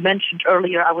started, when you mentioned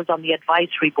earlier, I was on the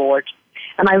advisory board,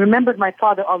 and I remembered my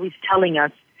father always telling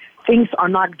us, things are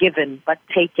not given, but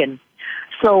taken.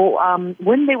 So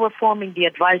when they were forming the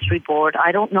advisory board,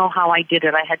 I don't know how I did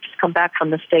it. I had just come back from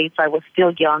the States. I was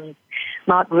still young,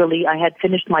 not really. I had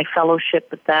finished my fellowship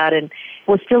with that and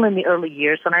was still in the early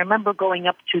years. And I remember going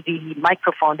up to the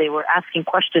microphone. They were asking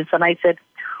questions, and I said,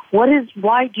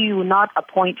 why do you not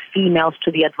appoint females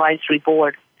to the advisory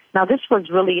board? Now, this was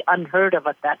really unheard of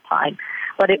at that time,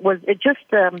 but it just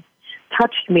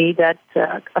touched me that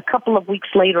a couple of weeks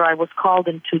later I was called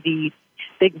into the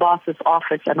big boss's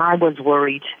office, and I was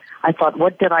worried. I thought,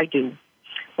 what did I do?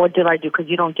 What did I do? Because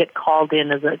you don't get called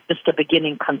in as just a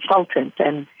beginning consultant.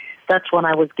 And that's when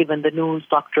I was given the news,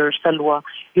 Dr. Selwa,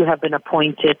 you have been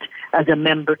appointed as a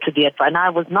member to the advice. And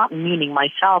I was not meaning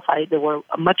myself. There were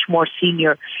much more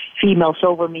senior females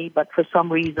over me, but for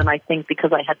some reason, I think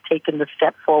because I had taken the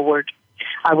step forward,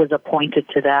 I was appointed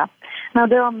to that. Now,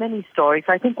 there are many stories.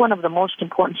 I think one of the most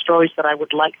important stories that I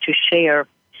would like to share,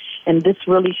 and this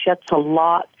really sheds a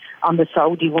lot on the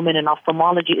Saudi woman in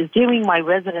ophthalmology, is during my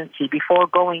residency before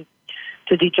going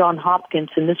to the Johns Hopkins,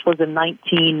 and this was in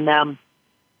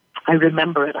I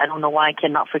remember it. I don't know why I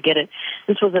cannot forget it.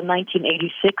 This was in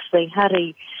 1986. They had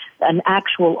an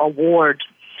actual award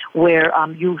where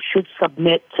you should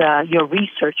submit your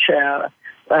research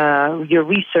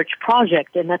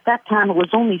project, and at that time it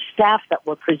was only staff that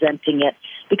were presenting it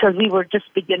because we were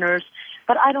just beginners.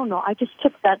 But I don't know, I just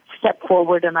took that step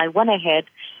forward and I went ahead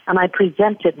and I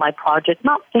presented my project,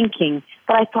 not thinking,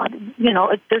 but I thought,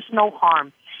 there's no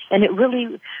harm. And it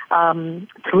really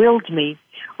thrilled me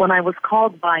when I was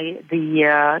called by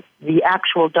the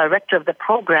actual director of the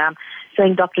program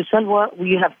saying, Dr. Selwa,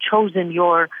 you have chosen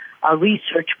your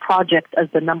research project as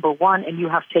the number one and you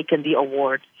have taken the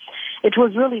award. It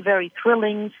was really very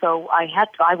thrilling. So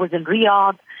I was in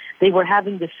Riyadh. They were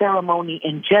having the ceremony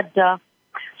in Jeddah.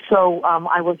 So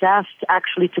I was asked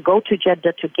actually to go to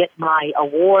Jeddah to get my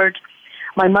award.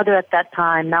 My mother at that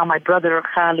time, now my brother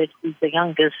Khalid, who's the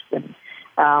youngest, and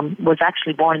was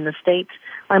actually born in the States.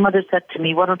 My mother said to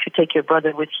me, why don't you take your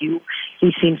brother with you?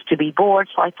 He seems to be bored.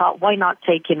 So I thought, why not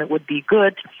take him? It would be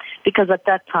good. Because at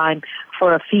that time,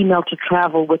 for a female to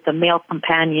travel with a male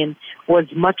companion was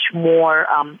much more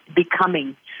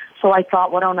becoming. So I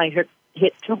thought, why don't I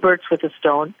hit two birds with a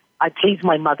stone? I please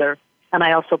my mother, and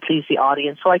I also please the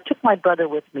audience. So I took my brother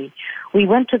with me. We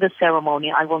went to the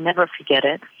ceremony. I will never forget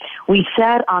it. We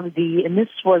sat on and this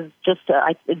was just,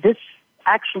 this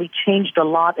actually changed a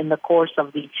lot in the course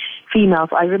of the females.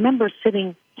 I remember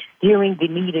sitting during the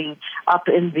meeting up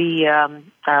in the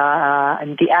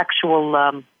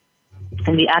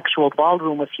actual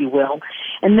ballroom, if you will,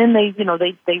 and then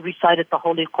they recited the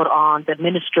Holy Quran. The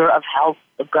Minister of Health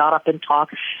got up and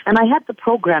talked, and I had the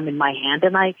program in my hand,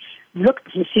 and I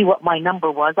looked to see what my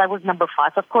number was. I was number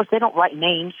 5. Of course, they don't write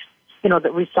names. The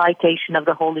recitation of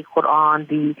the Holy Quran,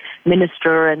 the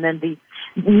minister, and then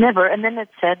and then it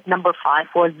said number 5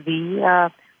 was the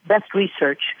best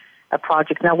research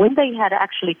project. Now, when they had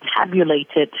actually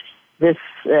tabulated this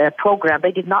program,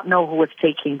 they did not know who was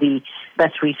taking the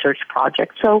best research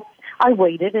project. So I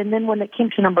waited, and then when it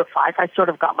came to number 5, I sort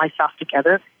of got myself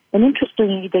together, and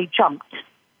interestingly, they jumped.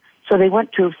 So they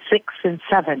went to 6 and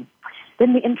 7.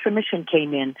 Then the intermission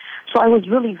came in. So I was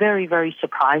really very, very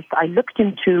surprised. I looked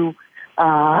into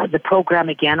the program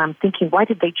again. I'm thinking, why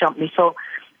did they jump me? So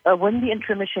when the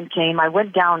intermission came, I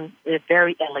went down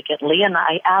very elegantly, and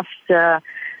I asked the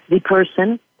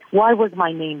person, why was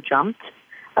my name jumped?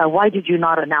 Why did you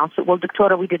not announce it? Well,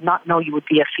 Doctora, we did not know you would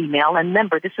be a female. And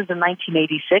remember, this is in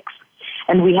 1986,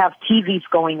 and we have TVs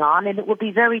going on, and it would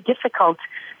be very difficult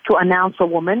to announce a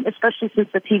woman, especially since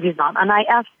the TV is on. And I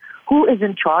asked, who is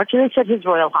in charge? And they said, His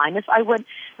Royal Highness. I went,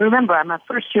 remember, I'm a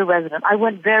first-year resident. I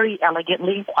went very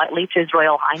elegantly and quietly to His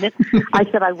Royal Highness. I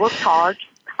said, I worked hard.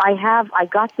 I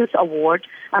got this award,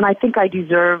 and I think I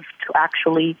deserve to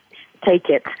actually take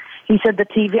it. He said, the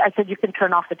TV. I said, you can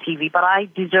turn off the TV, but I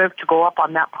deserve to go up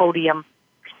on that podium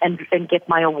and get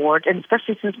my award. And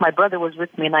especially since my brother was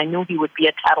with me and I knew he would be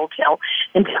a tattletale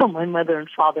and tell my mother and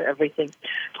father everything.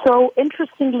 So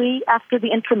interestingly, after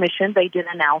the intermission, they did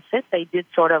announce it. They did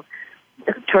sort of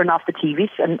turn off the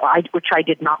TVs, which I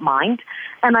did not mind.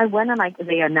 And I went and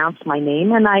they announced my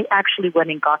name, and I actually went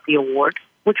and got the award,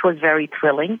 which was very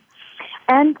thrilling.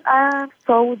 And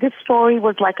so this story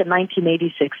was like in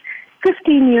 1986.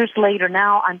 15 years later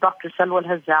now, I'm Dr. Selwa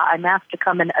Al-Hazzaa. I'm asked to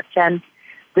come and attend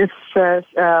this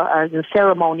the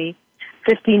ceremony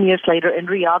 15 years later in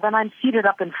Riyadh, and I'm seated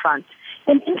up in front.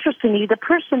 And interestingly, the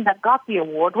person that got the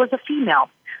award was a female.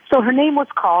 So her name was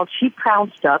called. She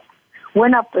pounced up,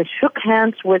 went up, shook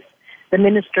hands with the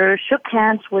minister, shook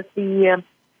hands with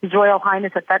His Royal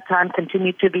Highness at that time,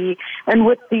 continued to be, and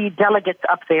with the delegates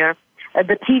up there.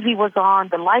 The TV was on,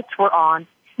 the lights were on,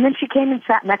 and then she came and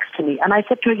sat next to me. And I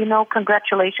said to her,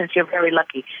 congratulations, you're very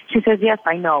lucky. She says, yes,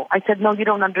 I know. I said, no, you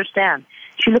don't understand.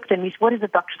 She looked at me, what is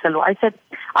it, Dr. Selwa? I said,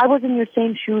 I was in your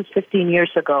same shoes 15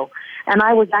 years ago, and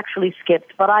I was actually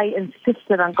skipped, but I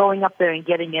insisted on going up there and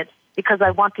getting it because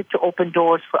I wanted to open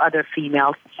doors for other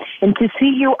females. And to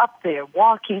see you up there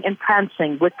walking and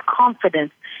prancing with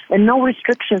confidence and no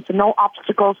restrictions and no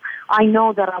obstacles, I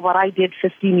know that what I did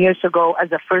 15 years ago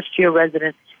as a first-year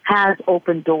resident has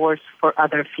opened doors for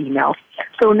other females.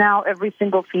 So now every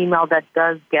single female that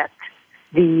does get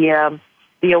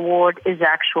the award is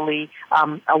actually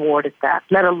awarded that,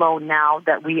 let alone now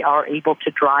that we are able to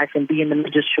drive and be in the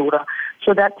Majlis Shura.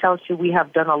 So that tells you we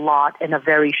have done a lot in a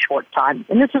very short time.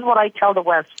 And this is what I tell the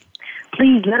West.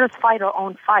 Please let us fight our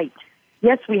own fight.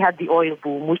 Yes, we had the oil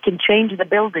boom. We can change the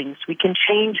buildings. We can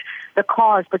change the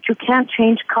cars, but you can't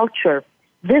change culture.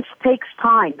 This takes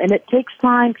time, and it takes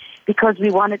time because we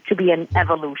want it to be an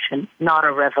evolution, not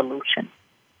a revolution.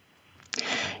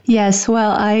 Yes,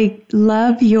 well, I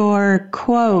love your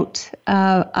quote,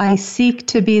 I seek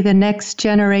to be the next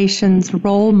generation's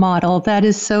role model. That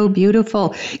is so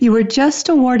beautiful. You were just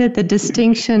awarded the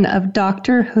distinction of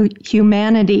Dr.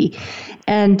 Humanity,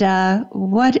 and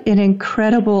what an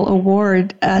incredible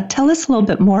award. Tell us a little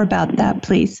bit more about that,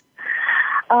 please.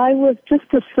 I was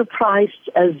just as surprised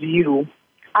as you.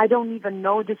 I don't even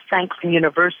know this Franklin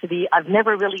University. I've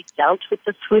never really dealt with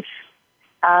the Swiss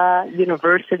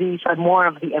universities. I'm more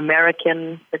of the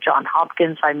American, the Johns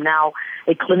Hopkins. I'm now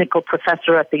a clinical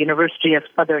professor at the University of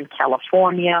Southern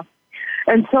California.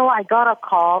 And so I got a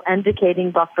call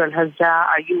indicating, Dr. Al-Hazzaa,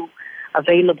 are you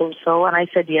available? And I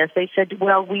said yes. They said,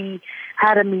 well, we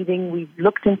had a meeting. We've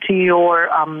looked into your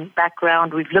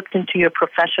background. We've looked into your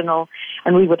professional,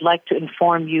 and we would like to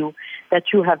inform you that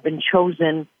you have been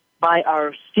chosen by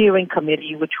our steering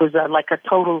committee, which was like a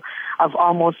total of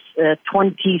almost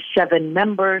 27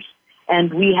 members,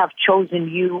 and we have chosen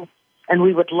you, and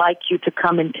we would like you to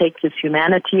come and take this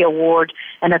Humanity Award,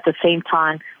 and at the same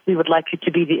time, we would like you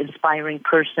to be the inspiring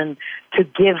person to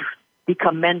give the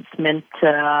commencement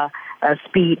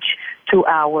speech to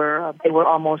they were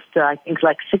almost, I think,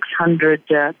 like 600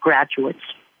 graduates.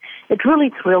 It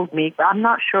really thrilled me. I'm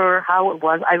not sure how it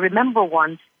was. I remember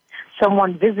once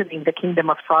someone visiting the Kingdom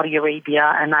of Saudi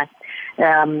Arabia, and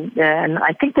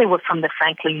I think they were from the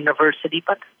Franklin University.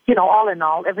 But all in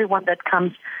all, everyone that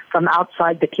comes from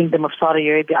outside the Kingdom of Saudi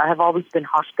Arabia, I have always been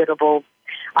hospitable.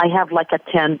 I have like a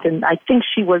tent, and I think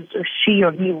she or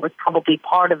he was probably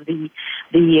part of the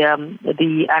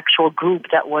actual group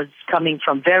that was coming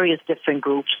from various different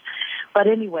groups. But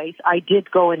anyways, I did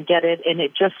go and get it, and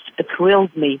it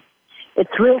thrilled me. It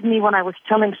thrilled me when I was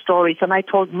telling stories, and I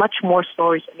told much more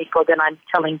stories, Nico, than I'm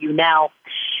telling you now.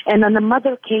 And then the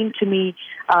mother came to me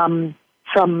from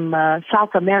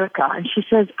South America, and she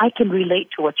says, I can relate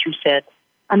to what you said.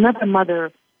 Another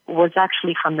mother was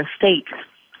actually from the States.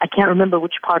 I can't remember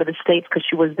which part of the States because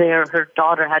she was there. Her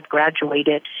daughter had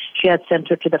graduated. She had sent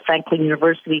her to the Franklin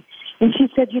University. And she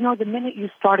said, the minute you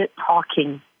started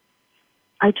talking,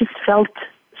 I just felt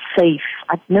safe.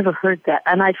 I've never heard that.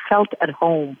 And I felt at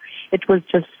home. It was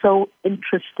just so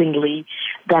interestingly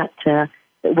that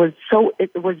it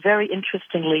was very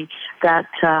interestingly that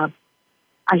I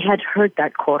had heard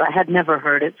that quote. I had never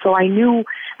heard it. So I knew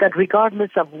that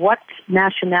regardless of what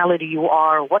nationality you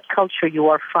are, what culture you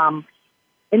are from,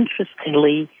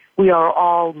 interestingly, we are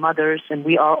all mothers and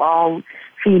we are all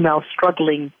females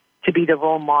struggling to be the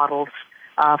role models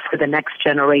for the next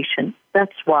generation.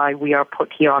 That's why we are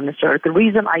put here on this earth. The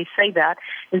reason I say that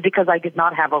is because I did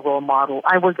not have a role model.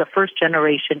 I was the first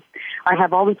generation. I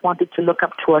have always wanted to look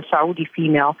up to a Saudi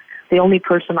female. The only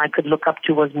person I could look up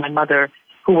to was my mother,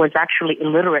 who was actually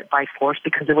illiterate by force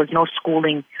because there was no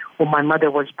schooling when my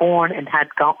mother was born and had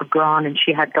gone and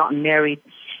she had gotten married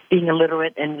being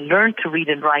illiterate and learned to read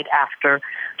and write after.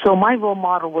 So my role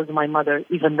model was my mother,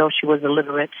 even though she was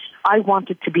illiterate. I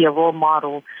wanted to be a role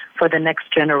model for the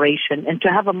next generation, and to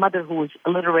have a mother who was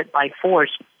illiterate by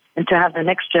force, and to have the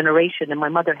next generation, and my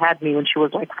mother had me when she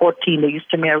was like 14, they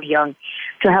used to marry young,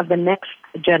 to have the next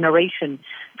generation,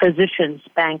 physicians,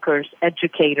 bankers,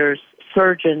 educators,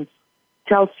 surgeons,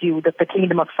 tells you that the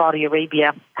Kingdom of Saudi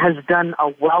Arabia has done a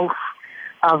wealth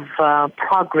of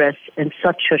progress in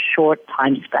such a short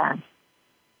time span.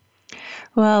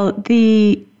 Well,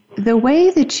 the way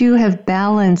that you have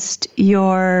balanced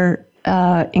your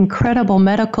incredible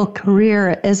medical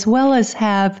career, as well as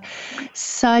have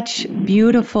such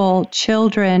beautiful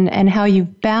children, and how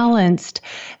you've balanced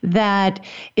that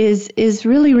is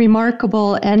really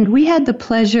remarkable. And we had the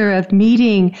pleasure of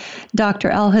meeting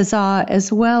Dr. Al-Hazzaa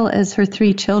as well as her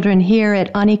 3 children here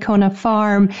at Anikona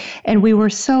Farm, and we were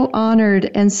so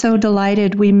honored and so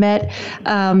delighted. We met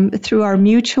through our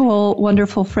mutual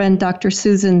wonderful friend, Dr.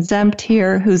 Susan Zempt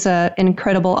here, who's an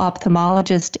incredible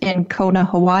ophthalmologist in Kona,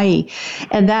 Hawaii.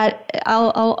 And that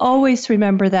I'll always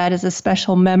remember that as a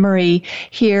special memory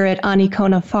here at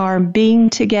Anikona Farm, being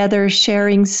together,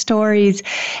 sharing stories.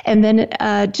 And then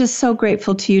just so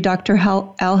grateful to you, Dr.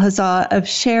 Al-Hazzaa, of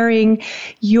sharing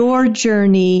your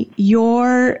journey,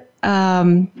 your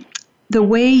the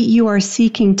way you are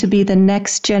seeking to be the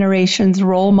next generation's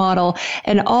role model,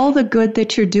 and all the good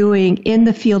that you're doing in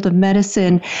the field of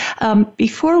medicine.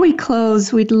 Before we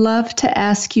close, we'd love to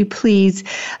ask you, please,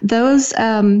 those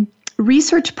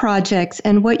research projects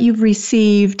and what you've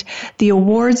received the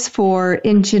awards for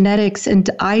in genetics and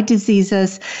eye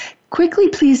diseases. Quickly,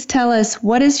 please tell us,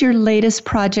 what is your latest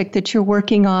project that you're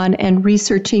working on and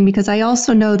researching? Because I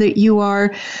also know that you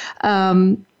are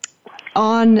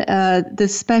on the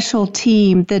special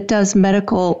team that does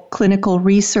medical clinical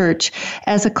research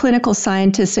as a clinical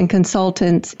scientist and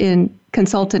consultant in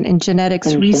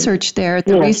genetics research there at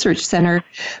the Research Center.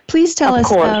 Please tell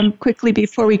us quickly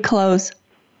before we close.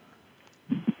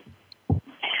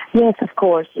 Yes, of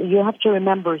course. You have to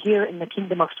remember, here in the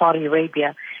Kingdom of Saudi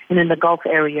Arabia and in the Gulf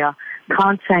area,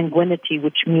 consanguinity,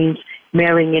 which means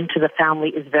marrying into the family,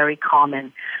 is very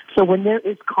common. So when there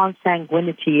is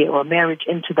consanguinity or marriage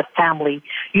into the family,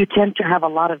 you tend to have a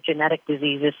lot of genetic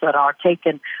diseases that are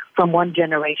taken from one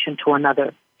generation to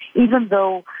another. Even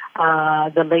though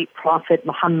the late Prophet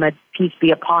Muhammad, peace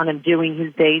be upon him, during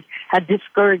his days, had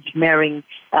discouraged marrying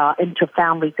into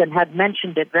families and had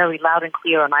mentioned it very loud and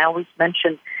clear, and I always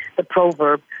mention the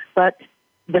proverb, but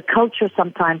the culture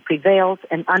sometimes prevails,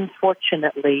 and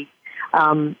unfortunately,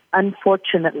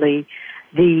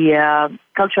 the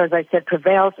culture, as I said,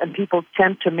 prevails, and people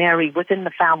tend to marry within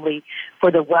the family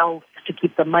for the wealth, to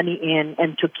keep the money in,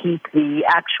 and to keep the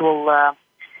actual,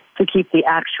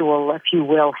 if you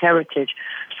will, heritage.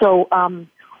 So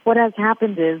what has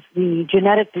happened is the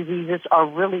genetic diseases are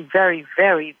really very,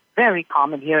 very, very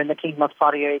common here in the Kingdom of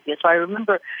Saudi Arabia. So I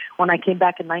remember when I came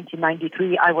back in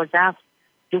 1993, I was asked,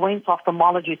 Duane's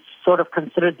ophthalmology is sort of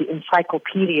considered the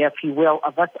encyclopedia, if you will,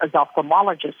 of us as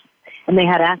ophthalmologists. And they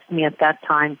had asked me at that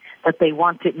time that they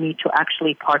wanted me to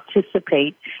actually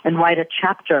participate and write a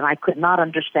chapter, and I could not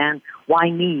understand why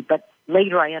me, but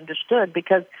later I understood,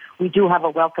 because we do have a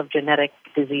wealth of genetic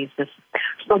diseases.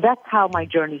 So that's how my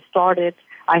journey started.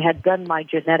 I had done my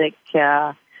genetic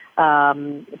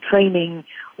training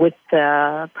with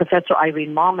Professor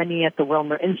Irene Momini at the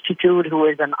Wilmer Institute, who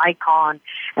is an icon,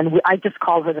 and I just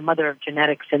call her the mother of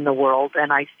genetics in the world,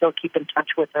 and I still keep in touch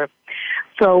with her.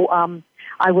 So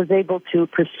I was able to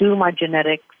pursue my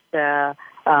genetics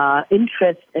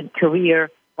interest and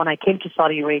career when I came to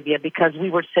Saudi Arabia, because we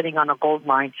were sitting on a gold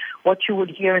mine. What you would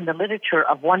hear in the literature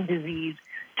of one disease,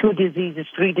 2 diseases,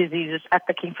 3 diseases at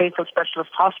the King Faisal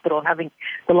Specialist Hospital, having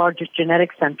the largest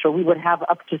genetic center, we would have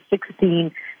up to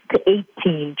 16 to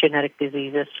 18 genetic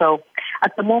diseases. So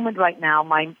at the moment right now,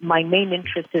 my main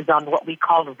interest is on what we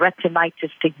call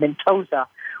retinitis pigmentosa,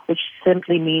 which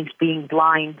simply means being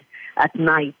blind at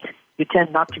night. You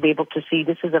tend not to be able to see.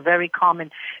 This is a very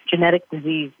common genetic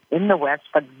disease in the West,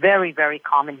 but very, very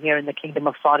common here in the Kingdom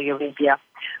of Saudi Arabia.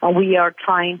 And we are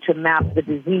trying to map the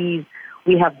disease.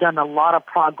 We have done a lot of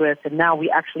progress, and now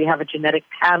we actually have a genetic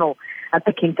panel at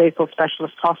the King Faisal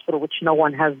Specialist Hospital, which no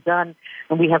one has done.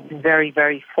 And we have been very,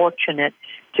 very fortunate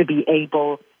to be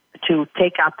able to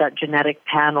take out that genetic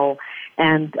panel.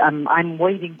 And I'm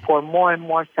waiting for more and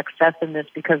more success in this,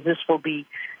 because this will be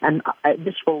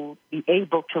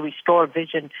able to restore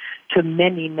vision to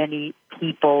many, many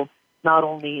people, not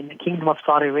only in the Kingdom of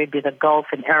Saudi Arabia, the Gulf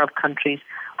and Arab countries,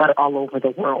 but all over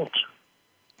the world.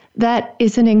 That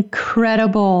is an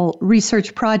incredible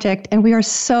research project, and we are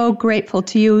so grateful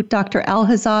to you, Dr.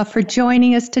 Al-Hazzaa, for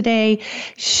joining us today,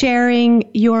 sharing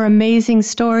your amazing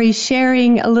story,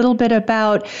 sharing a little bit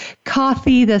about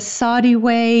coffee the Saudi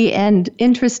way and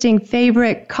interesting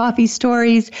favorite coffee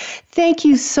stories. Thank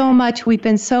you so much. We've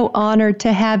been so honored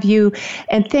to have you,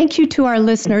 and thank you to our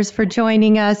listeners for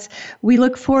joining us. We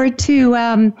look forward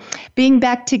to being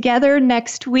back together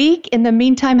next week. In the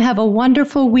meantime, have a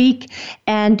wonderful week,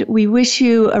 and we wish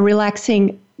you a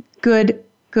relaxing,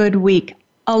 good week.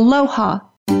 Aloha.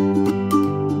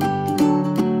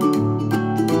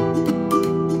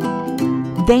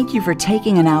 Thank you for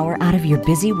taking an hour out of your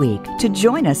busy week to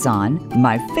join us on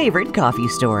My Favorite Coffee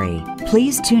Story.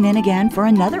 Please tune in again for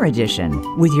another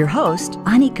edition with your host,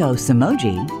 Aniko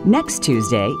Samoji, next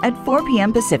Tuesday at 4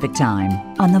 p.m. Pacific Time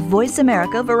on the Voice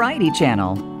America Variety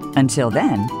Channel. Until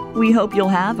then, we hope you'll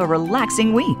have a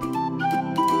relaxing week.